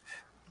fans.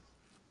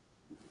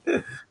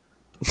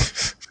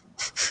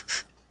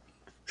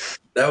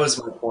 That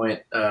was my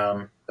point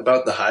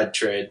about the Hyde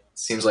trade.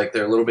 Seems like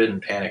they're a little bit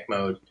in panic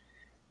mode,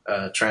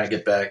 trying to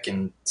get back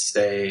and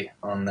stay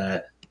on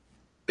that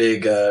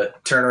big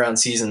turnaround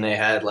season they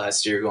had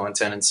last year, going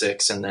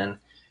 10-6, and then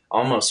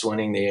almost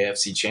winning the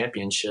AFC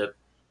Championship.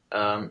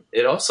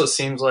 It also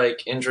seems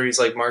like injuries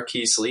like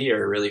Marquise Lee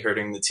are really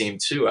hurting the team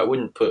too. I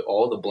wouldn't put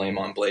all the blame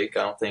on Blake.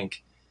 I don't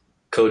think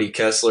Cody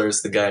Kessler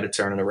is the guy to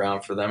turn it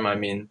around for them. I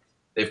mean,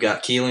 they've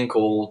got Keelan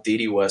Cole,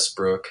 Dede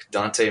Westbrook,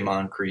 Dante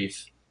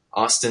Moncrief,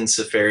 Austin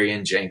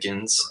Safarian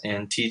Jenkins,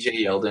 and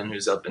TJ Yeldon,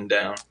 who's up and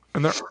down.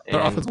 And their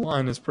offensive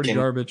line is pretty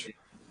garbage.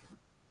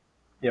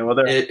 Yeah, well,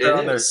 they're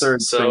on their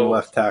third string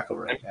left tackle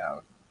right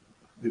now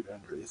due to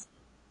injuries.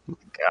 God.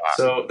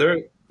 So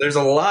there's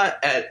a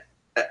lot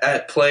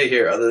at play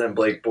here other than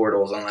Blake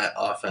Bortles on that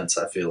offense.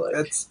 I feel like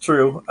It's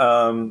true.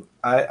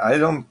 I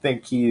don't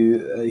think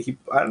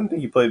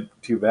he played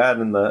too bad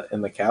in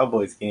the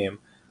Cowboys game.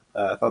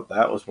 I thought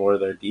that was more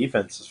their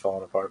defense was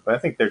falling apart, but I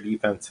think their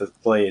defense has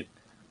played.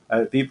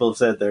 People have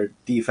said their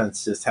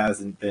defense just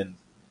has been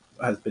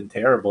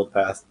terrible the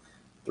past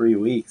 3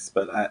 weeks.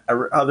 But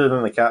other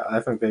than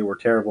I think they were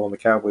terrible in the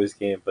Cowboys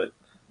game, but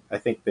I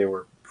think they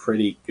were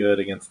pretty good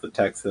against the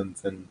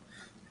Texans and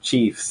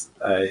Chiefs.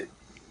 I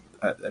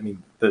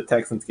mean, the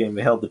Texans game,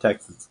 they held the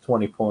Texans to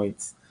 20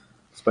 points,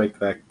 despite the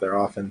fact that their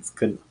offense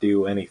couldn't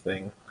do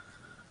anything.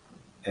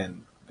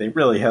 And they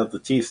really held the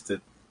Chiefs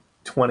to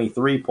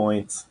 23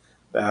 points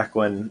back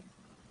when,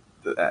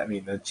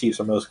 the Chiefs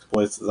are most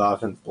explosive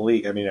offense in the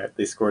league. I mean,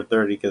 they scored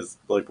 30 because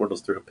Blake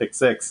Bortles threw a pick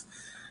six.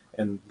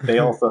 And they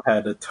also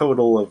had a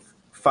total of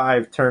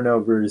 5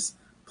 turnovers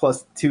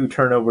plus 2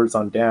 turnovers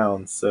on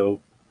downs.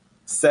 So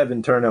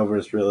 7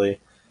 turnovers, really,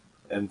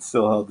 and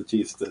still held the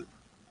Chiefs to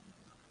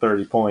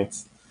 30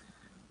 points.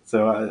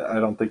 So I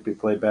don't think they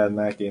played bad in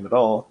that game at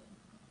all.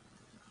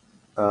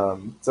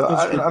 I'm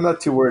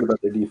not too worried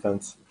about their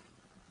defense.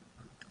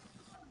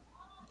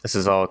 This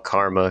is all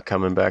karma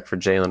coming back for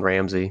Jalen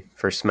Ramsey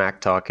for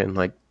smack talking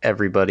like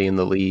everybody in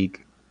the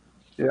league.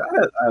 Yeah,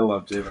 I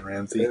love Jalen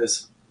Ramsey.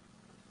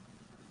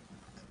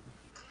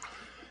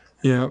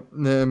 Yeah,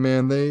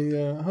 man.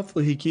 They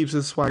hopefully he keeps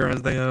his swagger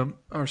as they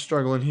are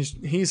struggling.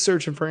 He's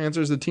searching for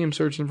answers. The team's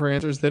searching for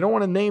answers. They don't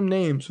want to name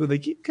names, but they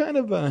keep kind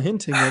of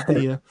hinting at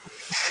the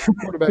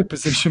quarterback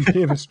position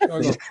being a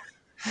struggle.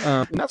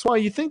 And that's why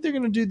you think they're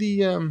going to do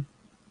the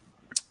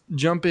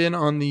jump in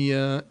on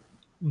the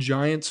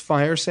Giants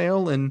fire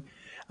sale, and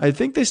I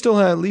think they still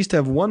at least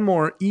have one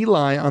more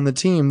Eli on the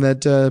team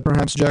that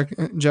perhaps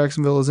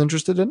Jacksonville is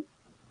interested in.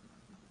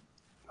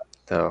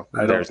 No,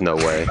 there's no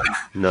way.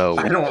 No.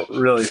 I don't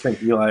really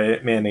think Eli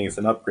Manning is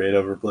an upgrade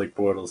over Blake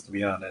Bortles, to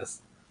be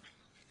honest.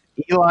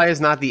 Eli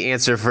is not the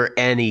answer for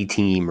any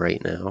team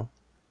right now.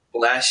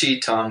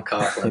 Flashy Tom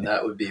Coughlin,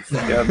 that would be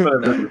fun. Yeah, that's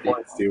what I've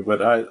points to,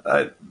 but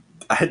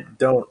I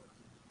don't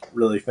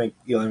really think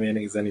Eli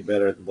Manning is any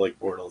better than Blake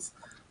Bortles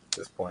at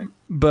this point.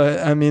 But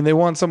I mean, they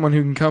want someone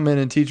who can come in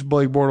and teach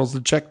Blake Bortles to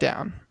check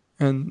down,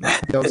 and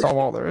that'll solve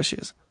all their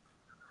issues.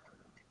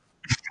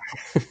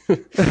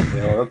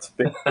 That's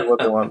basically what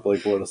they want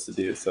Blake Bortles to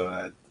do.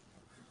 So,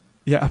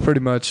 yeah,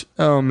 pretty much.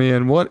 Oh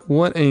man, what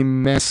a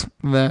mess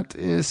that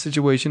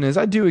situation is.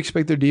 I do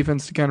expect their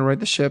defense to kind of right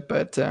the ship,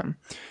 but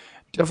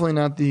definitely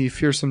not the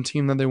fearsome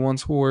team that they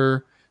once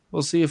were.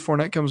 We'll see if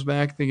Fournette comes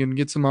back. They can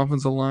get some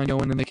offensive line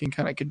going, and they can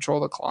kind of control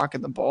the clock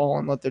and the ball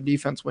and let their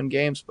defense win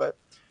games. But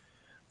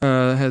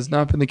has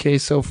not been the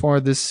case so far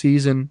this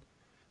season.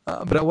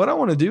 But what I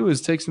want to do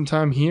is take some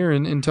time here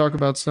and talk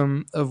about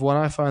some of what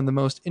I find the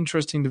most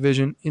interesting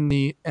division in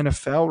the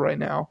NFL right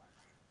now.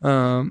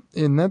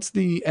 And that's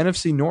the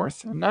NFC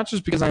North. And not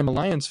just because I'm a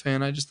Lions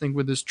fan. I just think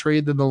with this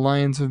trade that the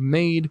Lions have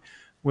made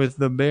with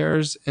the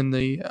Bears and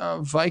the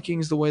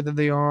Vikings the way that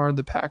they are,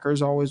 the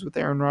Packers always with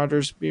Aaron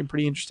Rodgers being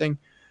pretty interesting.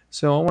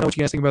 So I want to know what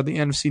you guys think about the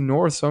NFC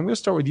North. So I'm going to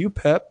start with you,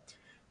 Pep.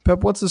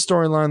 Pep, what's the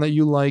storyline that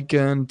you like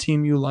and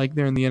team you like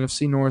there in the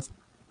NFC North?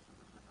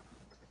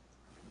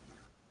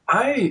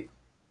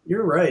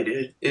 You're right.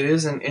 It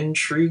is an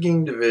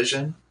intriguing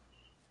division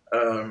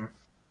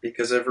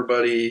because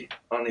everybody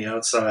on the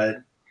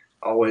outside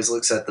always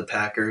looks at the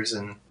Packers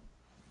and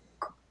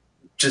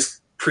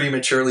just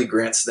prematurely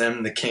grants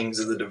them the kings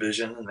of the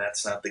division, and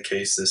that's not the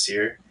case this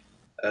year.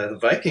 The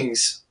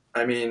Vikings,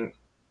 I mean,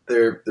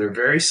 they're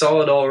very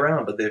solid all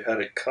around, but they've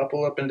had a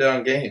couple up and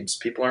down games.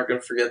 People aren't going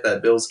to forget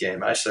that Bills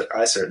game. I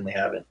certainly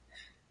haven't.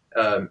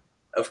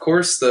 Of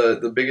course,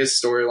 the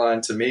biggest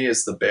storyline to me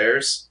is the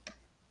Bears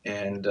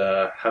and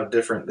how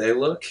different they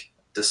look,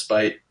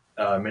 despite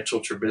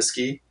Mitchell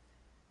Trubisky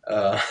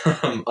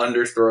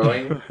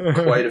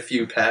underthrowing quite a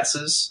few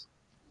passes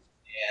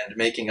and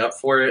making up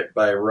for it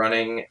by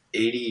running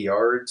 80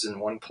 yards in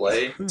one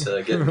play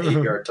to get an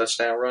 8-yard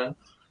touchdown run.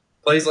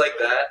 Plays like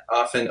that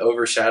often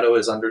overshadow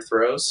his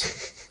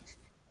underthrows.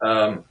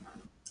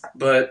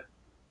 But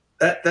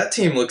that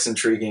team looks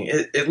intriguing.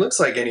 It looks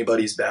like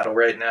anybody's battle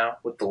right now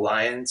with the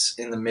Lions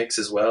in the mix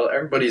as well.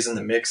 Everybody's in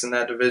the mix in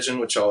that division,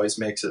 which always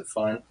makes it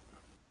fun.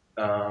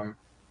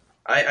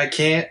 I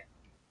can't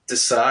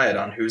decide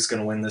on who's going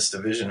to win this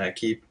division. I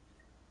keep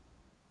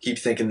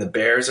thinking the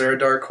Bears are a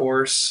dark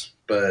horse,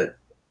 but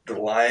the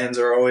Lions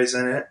are always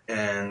in it,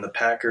 and the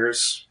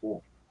Packers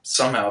will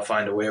somehow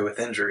find a way with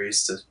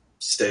injuries to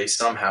stay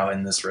somehow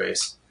in this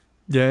race.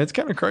 Yeah, it's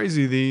kind of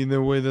crazy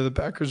the way that the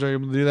Packers are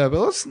able to do that.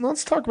 But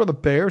let's talk about the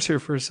Bears here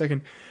for a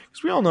second,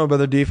 because we all know about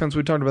their defense.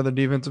 We talked about their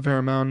defense a fair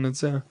amount, and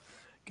it's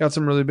got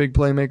some really big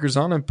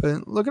playmakers on it.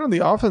 But looking on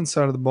the offense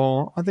side of the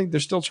ball, I think they're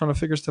still trying to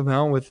figure stuff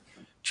out with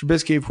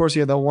Trubisky. Of course,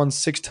 he had that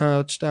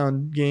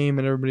 6-touchdown game,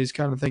 and everybody's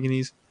kind of thinking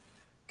he's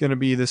going to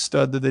be the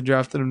stud that they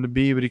drafted him to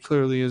be, but he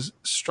clearly has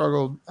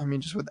struggled. I mean,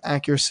 just with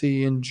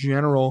accuracy in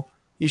general.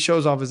 He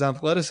shows off his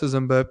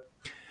athleticism, but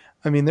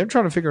I mean, they're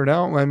trying to figure it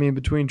out. I mean,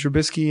 between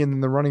Trubisky and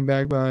then the running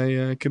back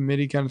by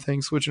committee kind of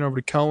thing, switching over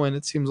to Cohen,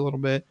 it seems a little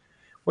bit.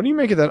 What do you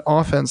make of that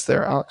offense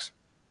there, Alex?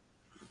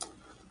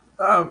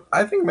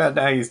 I think Matt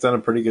Nagy's done a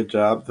pretty good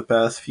job the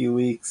past few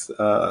weeks,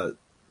 kind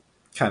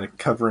of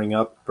covering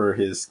up for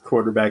his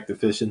quarterback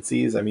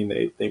deficiencies. I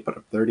mean, they put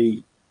up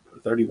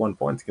 31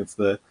 points against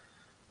the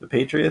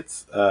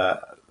Patriots.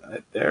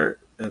 They're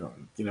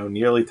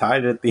nearly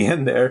tied at the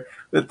end there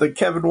with the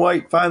Kevin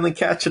White finally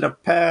catching a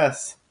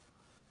pass.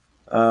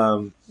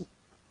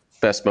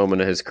 Best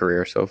moment of his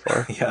career so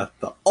far. Yeah,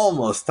 the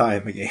almost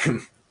time a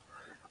game.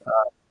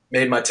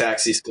 Made my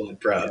taxi squad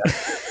proud.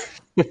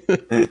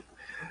 Yeah.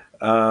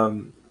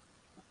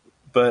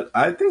 But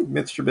I think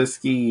Mitch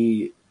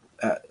Trubisky,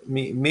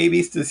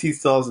 maybe he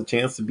still has a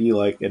chance to be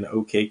like an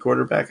okay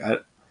quarterback. I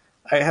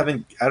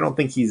don't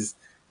think he's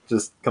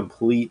just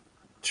complete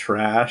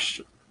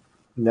trash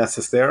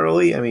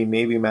necessarily. I mean,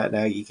 maybe Matt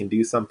Nagy can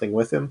do something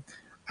with him.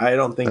 I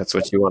don't think that's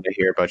what you want to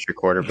hear about your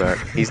quarterback.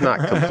 He's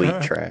not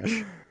complete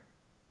trash.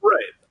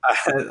 Right.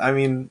 I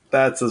mean,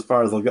 that's as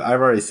far as I'll go. I've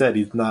already said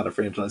he's not a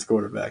franchise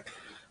quarterback.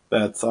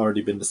 That's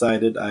already been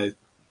decided. I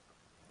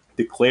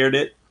declared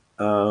it.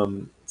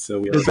 So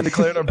we it's been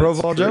declared on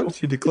Profile Jones.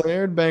 He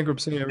declared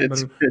bankruptcy,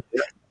 everybody. It's been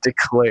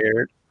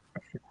declared.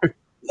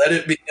 Let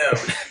it be known.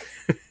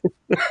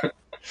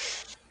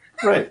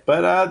 Right,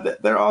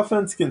 but their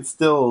offense can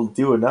still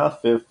do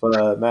enough if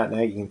Matt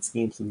Nagy can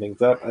scheme some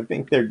things up. I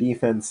think their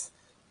defense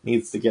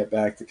needs to get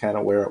back to kind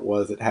of where it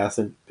was. It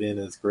hasn't been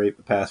as great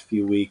the past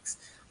few weeks.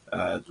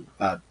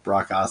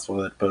 Brock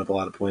Osweiler had put up a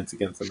lot of points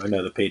against them. I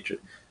know the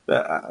Patriots.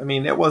 I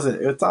mean,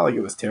 it's not like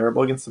it was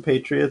terrible against the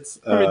Patriots.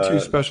 I mean, 2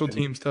 special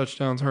teams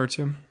touchdowns hurts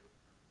him.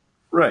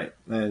 Right,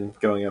 and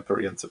going up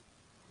against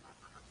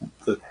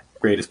the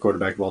greatest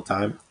quarterback of all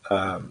time.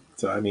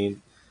 So, I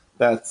mean,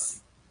 that's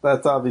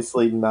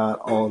obviously not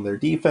all in their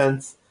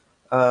defense.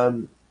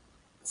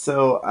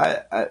 So,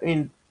 I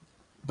mean,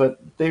 but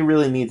they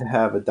really need to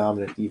have a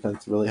dominant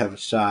defense to really have a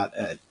shot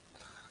at,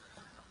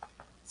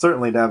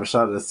 certainly to have a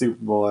shot at a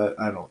Super Bowl.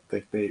 I don't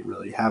think they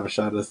really have a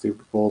shot at a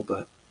Super Bowl,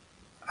 but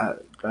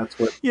that's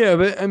what. Yeah,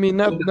 but I mean,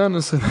 not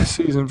necessarily this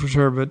season for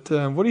sure. But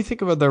what do you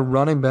think about their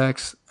running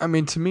backs? I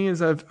mean, to me,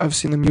 as I've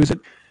seen them use it,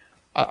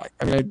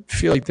 I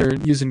feel like they're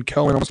using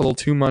Cohen almost a little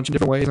too much in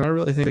different ways, and I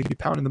really think they could be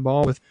pounding the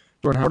ball with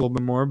Jordan Howard a little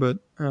bit more. But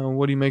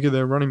what do you make of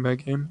their running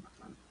back game?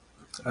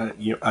 I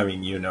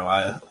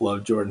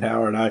love Jordan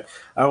Howard.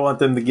 I want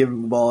them to give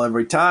him the ball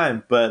every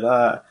time,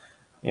 but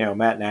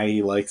Matt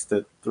Nagy likes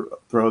to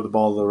throw the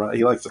ball.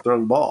 He likes to throw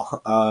the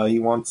ball. He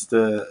wants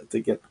to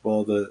get the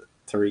ball to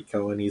Tariq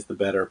Cohen. He's the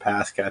better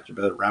pass catcher,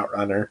 better route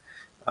runner.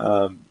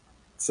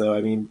 So,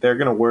 I mean, they're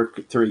going to work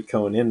Tariq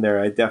Cohen in there.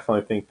 I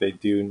definitely think they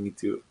do need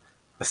to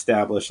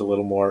establish a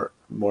little more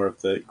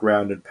of the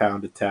ground and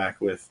pound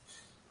attack with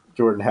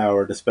Jordan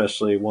Howard,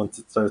 especially once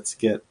it starts to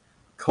get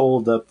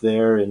cold up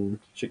there in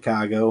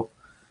Chicago.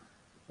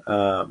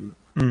 So,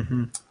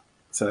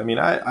 I mean,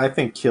 I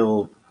think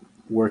he'll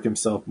work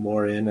himself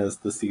more in as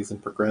the season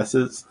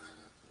progresses.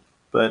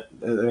 But,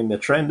 I mean, the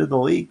trend in the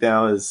league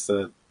now is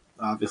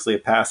obviously a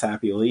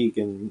pass-happy league,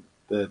 and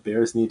the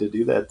Bears need to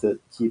do that to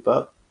keep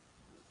up.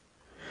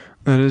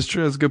 That is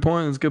true. That's a good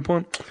point. Let's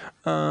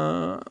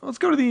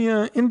go to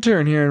the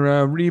intern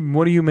here. Reed,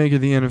 what do you make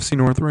of the NFC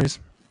North race?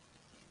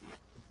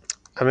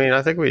 I mean,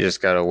 I think we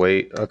just got to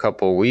wait a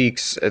couple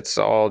weeks. It's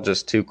all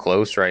just too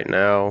close right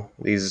now.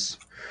 These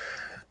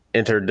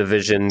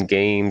interdivision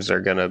games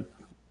are going to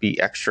be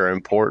extra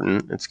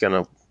important. It's going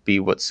to be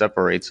what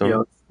separates them. You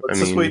know, let's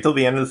just wait till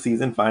the end of the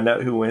season, find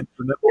out who wins.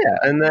 Yeah,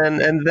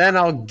 and then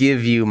I'll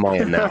give you my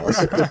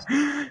analysis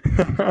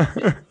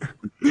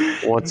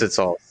once it's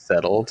all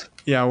settled.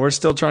 Yeah, we're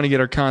still trying to get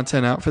our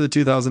content out for the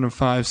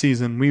 2005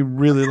 season. We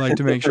really like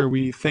to make sure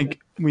we think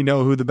we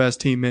know who the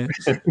best team is.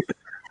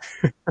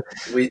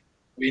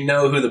 We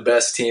know who the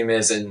best team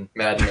is in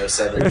Madden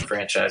 07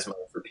 franchise mode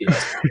for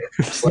PS.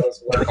 Just let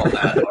us work on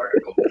that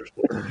article.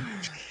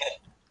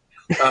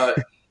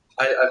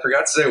 I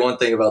forgot to say one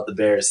thing about the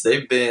Bears.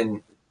 They've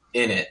been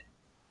in it.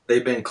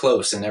 They've been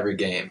close in every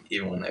game,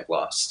 even when they've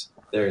lost.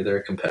 They're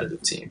a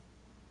competitive team.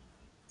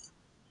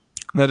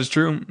 That is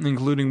true,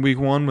 including week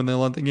 1 when they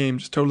let the game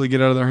just totally get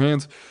out of their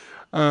hands.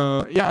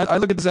 I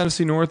look at this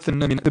NFC North,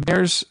 and I mean the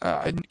Bears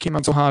came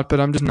out so hot,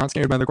 but I'm just not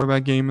scared by the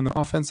quarterback game and the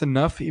offense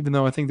enough. Even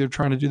though I think they're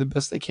trying to do the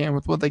best they can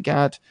with what they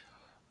got,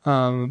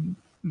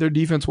 their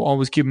defense will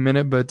always keep them in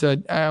it. But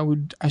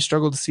I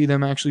struggle to see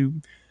them actually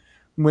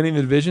winning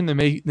the division.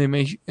 They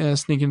may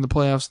sneak into the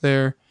playoffs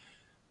there.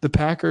 The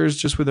Packers,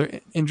 just with their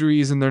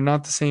injuries, and they're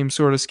not the same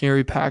sort of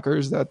scary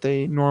Packers that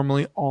they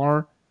normally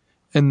are.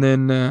 And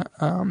then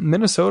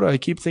Minnesota, I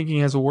keep thinking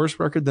has a worse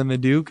record than they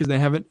do because they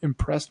haven't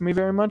impressed me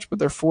very much. But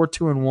they're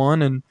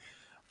 4-2-1,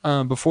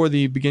 and before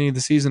the beginning of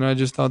the season, I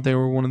just thought they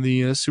were one of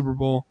the Super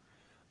Bowl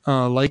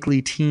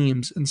likely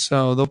teams, and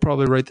so they'll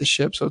probably right the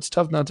ship. So it's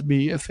tough not to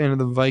be a fan of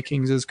the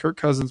Vikings, as Kirk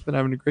Cousins has been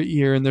having a great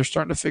year, and they're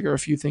starting to figure a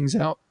few things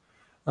out.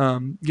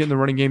 Getting the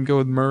running game go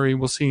with Murray.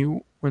 We'll see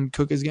when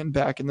Cook is getting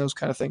back and those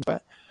kind of things.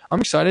 But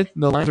I'm excited.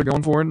 The Lions are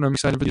going for it, and I'm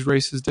excited for these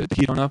races to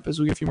heat on up as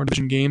we get a few more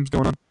division games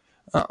going on.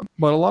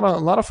 But a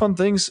lot of fun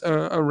things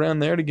around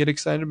there to get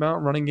excited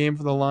about. Running game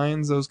for the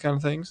Lions, those kind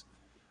of things.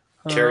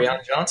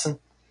 Kerryon Johnson.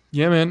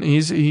 Yeah, man,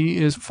 he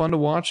is fun to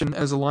watch, and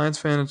as a Lions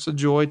fan, it's a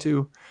joy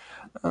to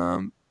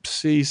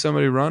see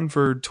somebody run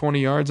for 20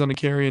 yards on a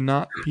carry and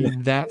not be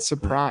that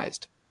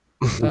surprised.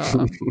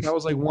 That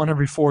was like 1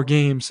 every 4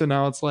 games, so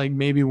now it's like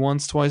maybe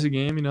once, twice a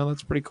game. You know,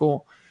 that's pretty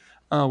cool.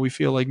 We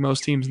feel like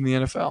most teams in the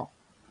NFL.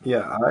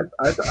 Yeah,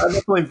 I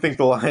definitely think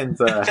the Lions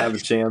have a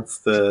chance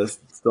to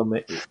still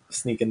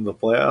sneak into the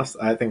playoffs.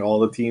 I think all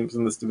the teams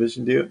in this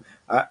division do.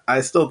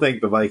 I still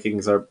think the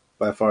Vikings are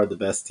by far the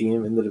best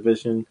team in the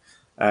division.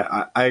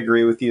 I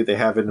agree with you. They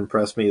haven't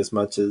impressed me as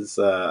much as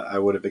I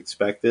would have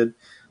expected.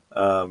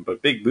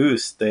 But big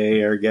boost,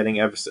 they are getting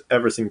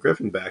Everson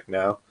Griffin back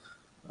now.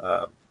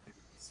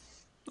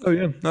 Oh,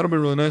 yeah, that'll be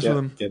really nice for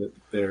them. Get it,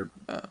 their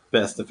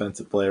best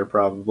defensive player,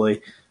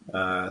 probably.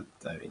 I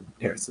mean,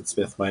 Harrison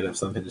Smith might have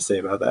something to say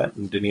about that.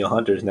 And Daniil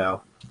Hunter's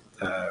now,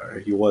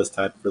 or he was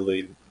tied for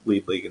lead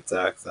league in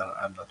sacks.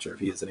 I'm not sure if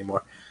he is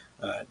anymore.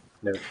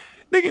 No.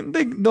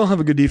 They'll have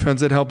a good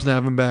defense. It helps to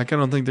have him back. I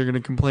don't think they're going to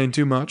complain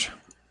too much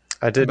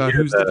about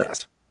who's the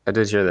best. I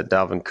did hear that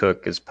Dalvin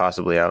Cook is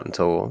possibly out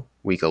until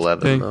week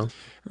 11, though.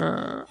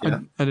 I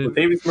did.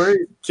 Davis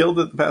Murray killed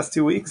it the past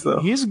 2 weeks, though.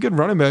 He's a good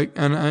running back,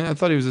 and I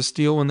thought he was a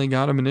steal when they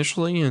got him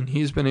initially, and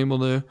he's been able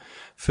to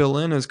fill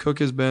in as Cook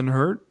has been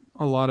hurt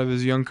a lot of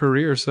his young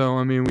career. So,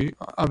 I mean, we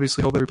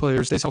obviously hope every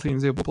player stays healthy and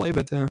is able to play,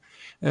 but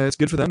it's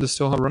good for them to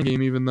still have a running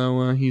game even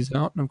though he's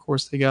out. And, of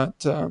course, they got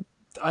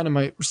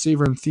dynamite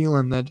receiver in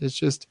Thielen that is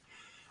just,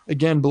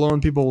 again, blowing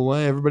people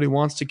away. Everybody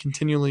wants to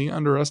continually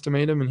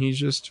underestimate him, and he's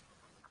just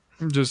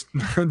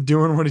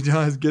doing what he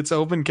does, gets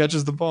open,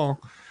 catches the ball.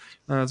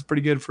 It's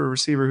pretty good for a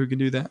receiver who can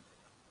do that.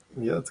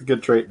 Yeah, it's a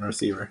good trait in a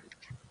receiver.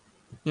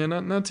 Yeah,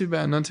 not too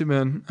bad, not too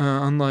bad.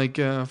 Unlike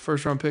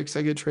first-round picks,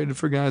 I get traded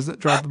for guys that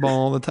drop the ball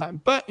all the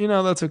time. But,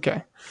 that's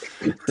okay.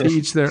 To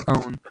each their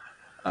own.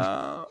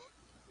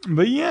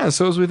 But, yeah,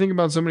 so as we think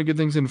about so many good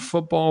things in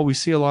football, we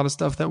see a lot of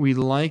stuff that we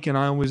like, and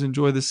I always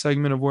enjoy this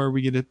segment of where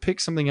we get to pick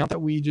something out that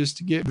we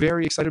just get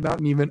very excited about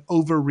and even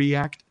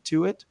overreact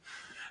to it.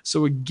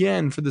 So,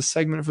 again, for the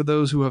segment for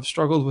those who have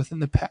struggled with in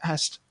the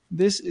past,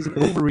 this is an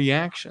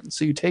overreaction.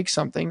 So you take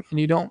something and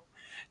you don't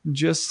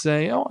just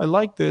say, oh, I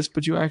like this,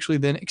 but you actually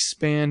then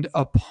expand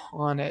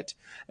upon it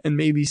and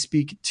maybe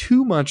speak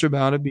too much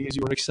about it because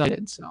you were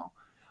excited. So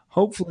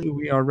hopefully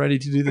we are ready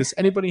to do this.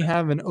 Anybody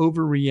have an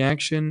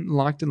overreaction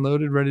locked and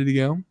loaded, ready to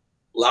go?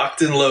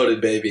 Locked and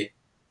loaded, baby.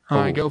 All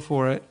right, go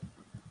for it.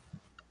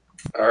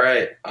 All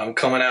right, I'm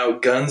coming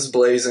out guns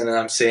blazing, and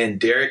I'm saying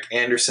Derek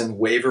Anderson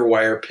waiver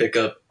wire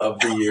pickup of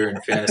the year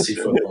in fantasy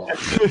football.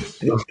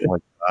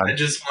 I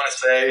just want to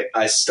say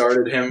I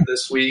started him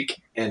this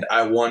week, and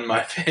I won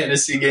my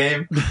fantasy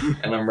game,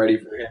 and I'm ready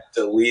for him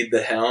to lead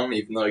the helm,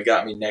 even though he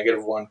got me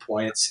 -1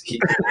 points. He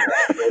put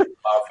that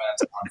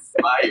offense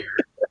on fire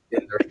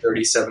in their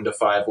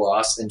 37-5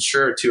 loss, and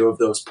sure, 2 of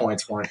those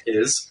points weren't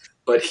his,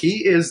 but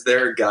he is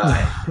their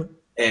guy,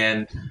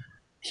 and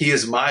he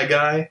is my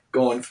guy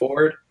going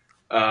forward.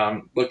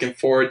 Looking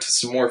forward to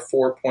some more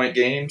 4-point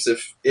games,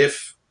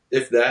 if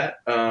that.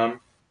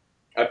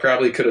 I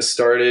probably could have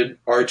started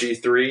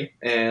RG3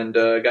 and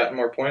gotten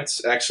more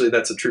points. Actually,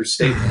 that's a true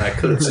statement. I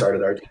could have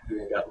started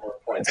RG3 and gotten more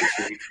points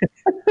this week.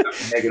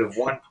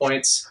 -1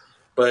 points,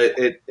 but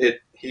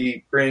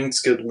he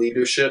brings good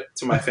leadership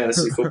to my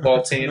fantasy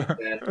football team,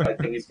 and I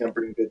think he's going to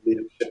bring good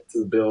leadership to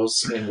the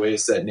Bills in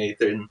ways that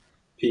Nathan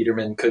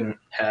Peterman couldn't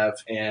have,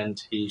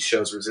 and he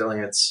shows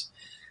resilience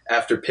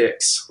after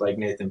picks like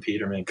Nathan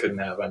Peterman couldn't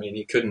have. I mean,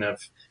 he couldn't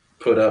have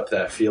put up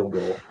that field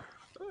goal.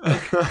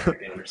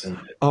 Anderson.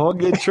 All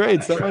good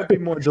traits. That might be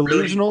more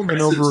delusional than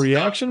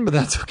overreaction, but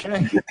that's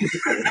okay.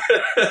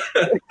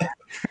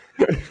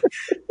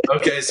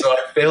 Okay, so I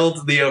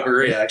failed the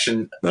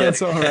overreaction.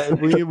 That's all right.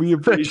 We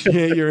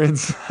appreciate your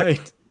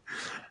insight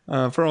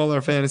for all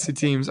our fantasy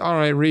teams. All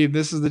right, Reed,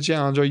 this is the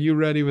challenge. Are you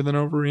ready with an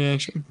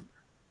overreaction?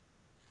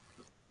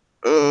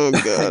 Oh,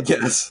 God.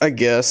 I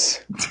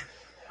guess.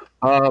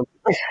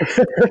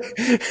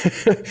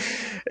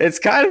 It's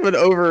kind of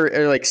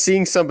an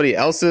seeing somebody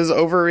else's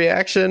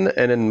overreaction,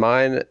 and in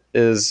mine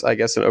is, I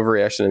guess, an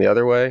overreaction in the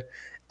other way.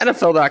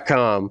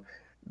 NFL.com.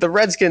 The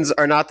Redskins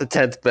are not the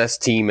 10th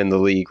best team in the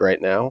league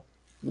right now.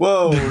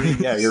 Whoa, Reed.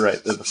 Yeah, you're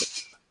right.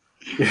 That's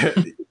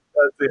a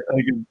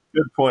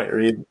good point,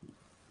 Reed.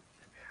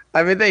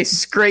 I mean, they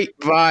scraped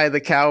by the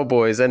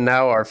Cowboys and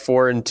now are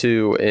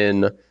 4-2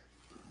 in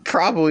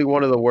probably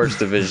one of the worst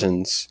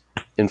divisions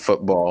in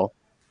football.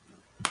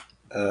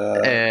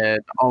 And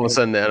all of a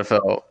sudden, the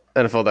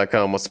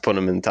NFL.com wants to put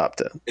him in the top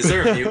 10. Is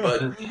there a mute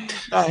button?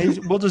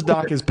 We'll just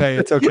dock his pay.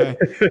 It's okay.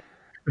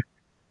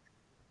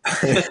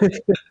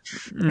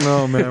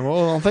 Oh, man.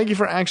 Well, thank you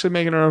for actually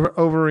making an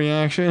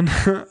overreaction.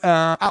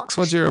 Alex,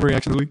 what's your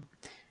overreaction of the week?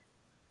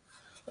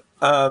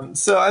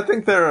 So I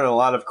think there are a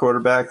lot of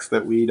quarterbacks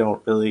that we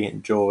don't really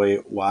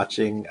enjoy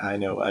watching. I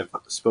know I've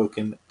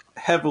spoken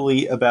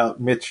heavily about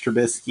Mitch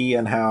Trubisky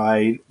and how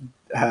I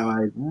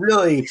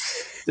really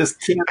just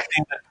can't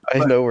stand it.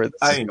 I know where this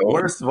is going.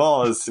 Worst of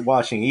all is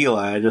watching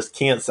Eli. I just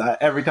can't.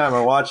 Every time I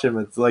watch him,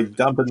 it's like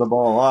dumping the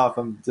ball off.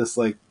 I'm just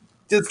like,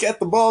 just get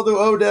the ball to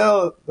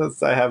Odell.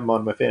 I have him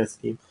on my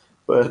fantasy team.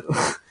 But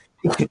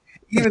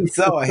even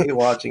so, I hate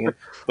watching it.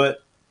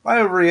 But my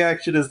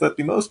overreaction is that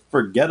the most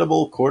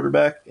forgettable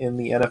quarterback in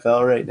the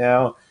NFL right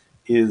now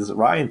is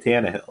Ryan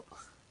Tannehill.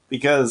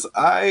 Because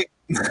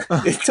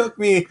it took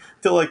me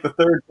till like the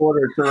third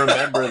quarter to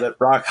remember that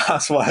Brock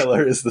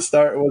Osweiler was the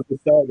starter.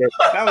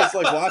 I was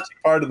like watching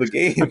part of the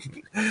game,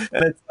 and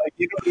it's like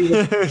you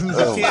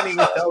can't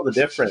even tell the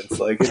difference.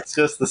 Like it's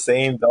just the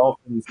same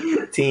Dolphins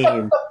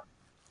team.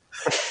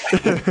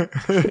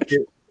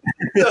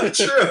 So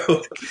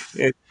true.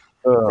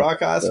 Brock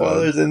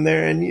Osweiler's in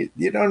there, and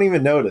you don't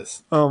even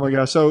notice. Oh my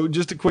gosh! So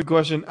just a quick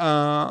question: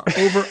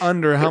 over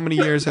under how many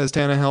years has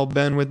Tannehill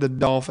been with the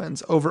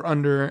Dolphins? Over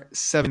under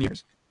 7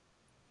 years.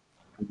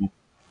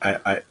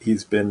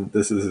 He's been.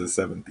 This is his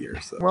 7th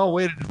year. So well,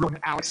 wait,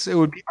 Alex. It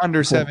would be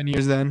under 7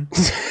 years then.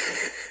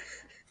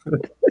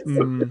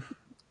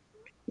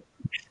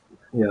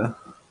 Yeah,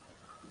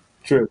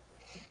 true.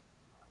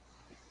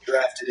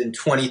 Drafted in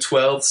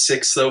 2012,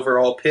 6th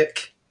overall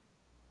pick.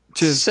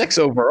 Just 6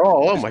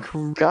 overall. Oh my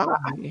God.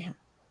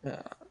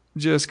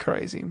 Just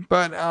crazy.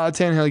 But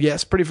Tannehill,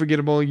 yes, pretty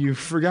forgettable. You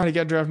forgot he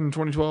got drafted in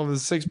 2012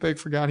 as the 6th pick.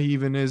 Forgot he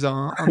even is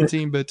on the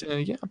team. But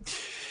yeah.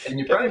 And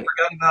you probably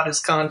forgot about his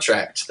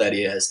contract that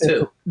he has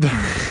too.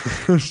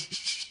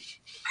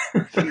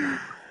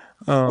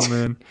 Oh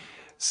man,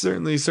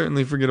 certainly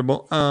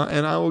forgettable.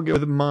 And I will go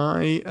with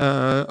my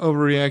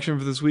overreaction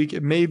for this week.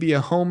 It may be a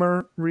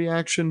homer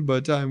reaction,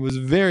 but I was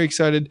very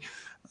excited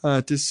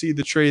to see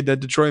the trade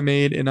that Detroit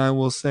made, and I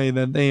will say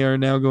that they are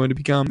now going to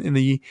become in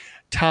the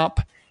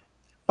top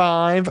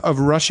 5 of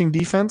rushing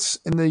defense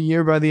in the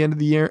year by the end of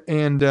the year,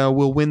 and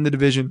will win the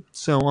division.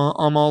 So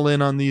I'm all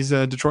in on these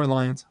Detroit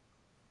Lions.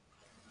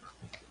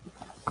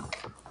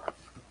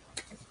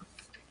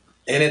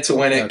 In it to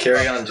win it,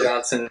 Kerryon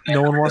Johnson.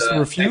 No one wants to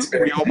refute.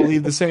 We all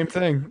believe the same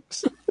thing.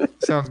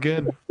 Sounds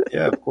good.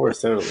 Yeah, of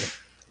course, totally.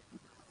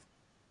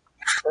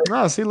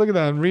 Oh, see, look at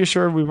that.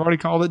 Reassured, we've already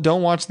called it.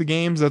 Don't watch the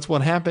games. That's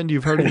what happened.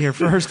 You've heard it here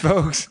first,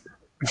 folks.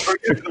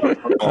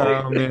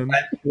 Oh, man.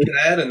 Can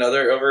I add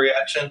another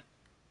overreaction?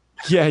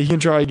 Yeah, you can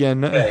try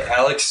again. Okay,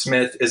 Alex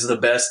Smith is the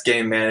best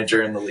game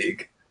manager in the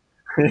league.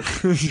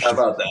 How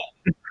about that?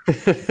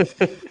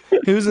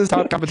 Who's his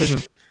top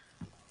competition?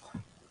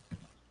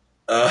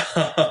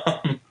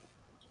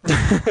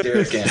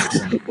 Derek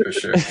Anderson, for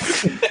sure.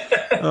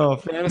 Oh,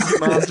 fantasy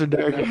monster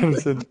Derek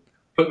Anderson.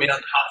 Put me on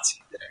the hot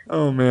seat there.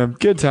 Oh, man.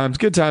 Good times.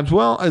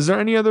 Well, is there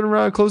any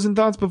other closing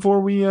thoughts before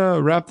we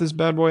wrap this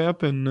bad boy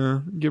up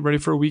and get ready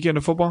for a weekend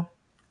of football?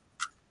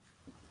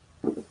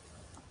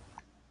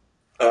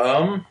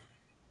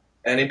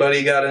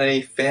 Anybody got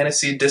any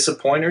fantasy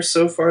disappointers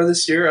so far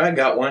this year? I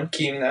got one.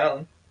 Keenan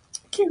Allen.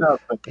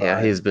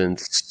 Yeah, he's been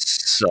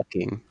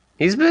sucking.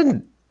 He's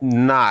been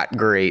not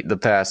great the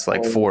past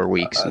 4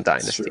 weeks in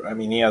Dynasty. True. I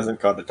mean, he hasn't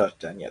caught a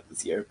touchdown yet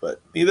this year,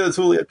 but neither is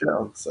Julio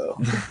Jones. So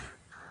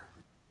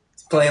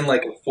he's playing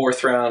like a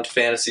 4th round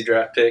fantasy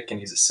draft pick,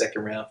 and he's a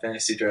 2nd round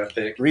fantasy draft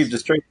pick. Reed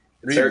just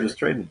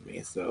traded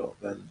me, so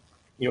then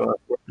you want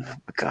to.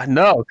 God,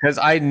 no, because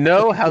I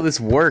know how this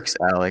works,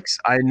 Alex.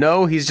 I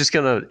know he's just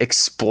gonna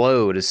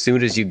explode as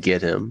soon as you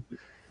get him.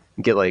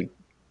 Get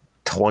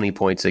 20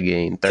 points a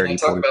game, Can I 30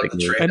 talk points about a the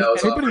game. trade that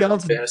was Anybody offered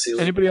else? in fantasy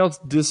league? Anybody else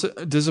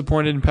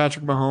disappointed in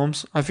Patrick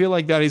Mahomes? I feel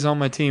like that he's on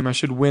my team. I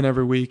should win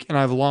every week, and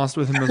I've lost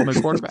with him as my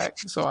quarterback.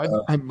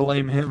 So I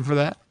blame him for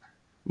that.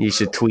 You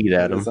should tweet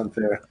at That is him.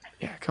 unfair.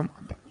 Yeah, come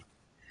on.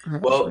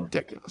 That's Well,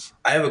 ridiculous.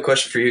 I have a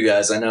question for you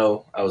guys. I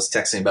know I was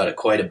texting about it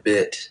quite a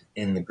bit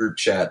in the group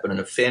chat, but in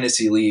a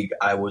fantasy league,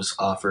 I was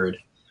offered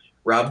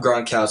Rob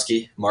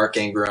Gronkowski, Mark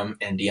Ingram,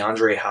 and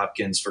DeAndre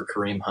Hopkins for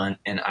Kareem Hunt,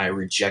 and I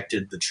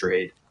rejected the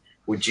trade.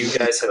 Would you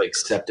guys have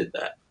accepted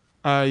that?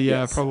 Yeah,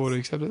 Yes. I probably would have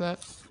accepted that.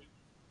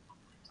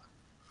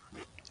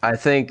 I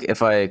think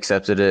if I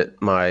accepted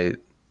it, my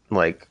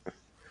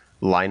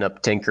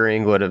lineup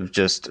tinkering would have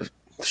just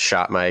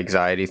shot my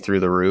anxiety through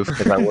the roof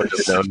because I wouldn't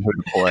have known who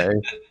to play.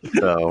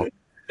 So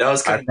That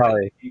was kind of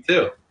me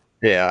too.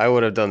 yeah, I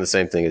would have done the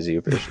same thing as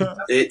you. Christian.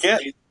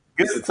 Get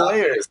good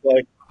players.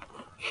 Like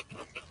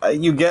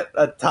you get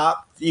a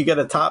top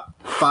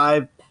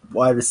 5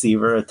 wide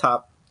receiver, a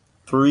top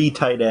 3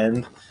 tight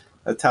end,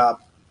 a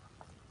top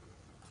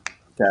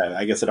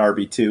I guess an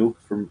RB2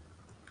 from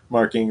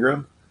Mark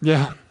Ingram.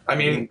 Yeah. I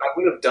mean, I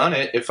would have done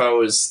it if I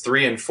was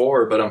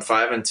 3-4, but I'm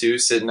 5-2,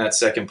 sitting at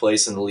second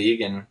place in the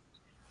league, and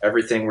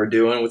everything we're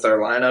doing with our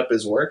lineup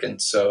is working.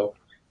 So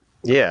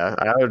Yeah,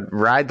 I would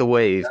ride the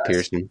wave,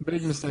 Pearson.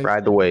 Big mistake.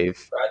 Ride the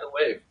wave. ride the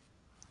wave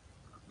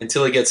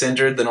until he gets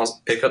injured. Then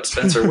I'll pick up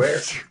Spencer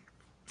Ware.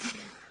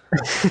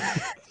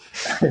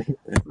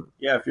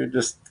 Yeah, if you're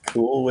just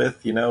cool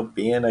with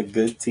being a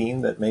good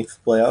team that makes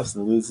playoffs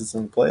and loses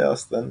in the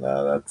playoffs, then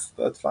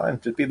that's fine.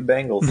 Just be the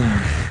Bengals.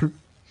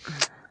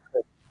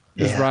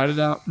 Just ride it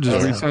out.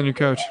 Just re-sign your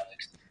coach.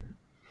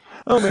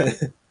 Oh, man.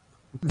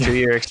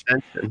 2-year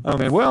extension. Oh,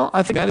 man. Well,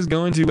 I think that is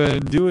going to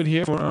do it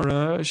here for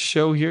our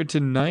show here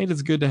tonight.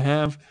 It's good to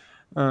have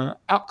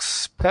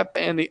Alex, Pep,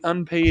 and the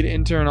unpaid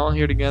intern all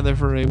here together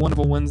for a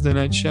wonderful Wednesday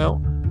night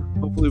show.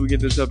 Hopefully we get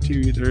this up to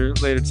you either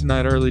later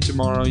tonight or early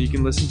tomorrow. You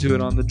can listen to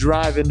it on the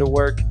drive into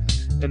work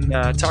and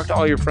talk to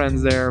all your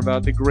friends there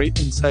about the great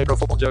insight Pro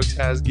Football Jokes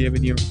has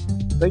given you.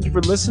 Thank you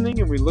for listening,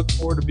 and we look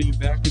forward to being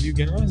back with you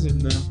guys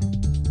and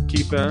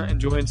keep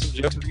enjoying some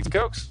jokes and drinking some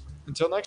Cokes. Until next time.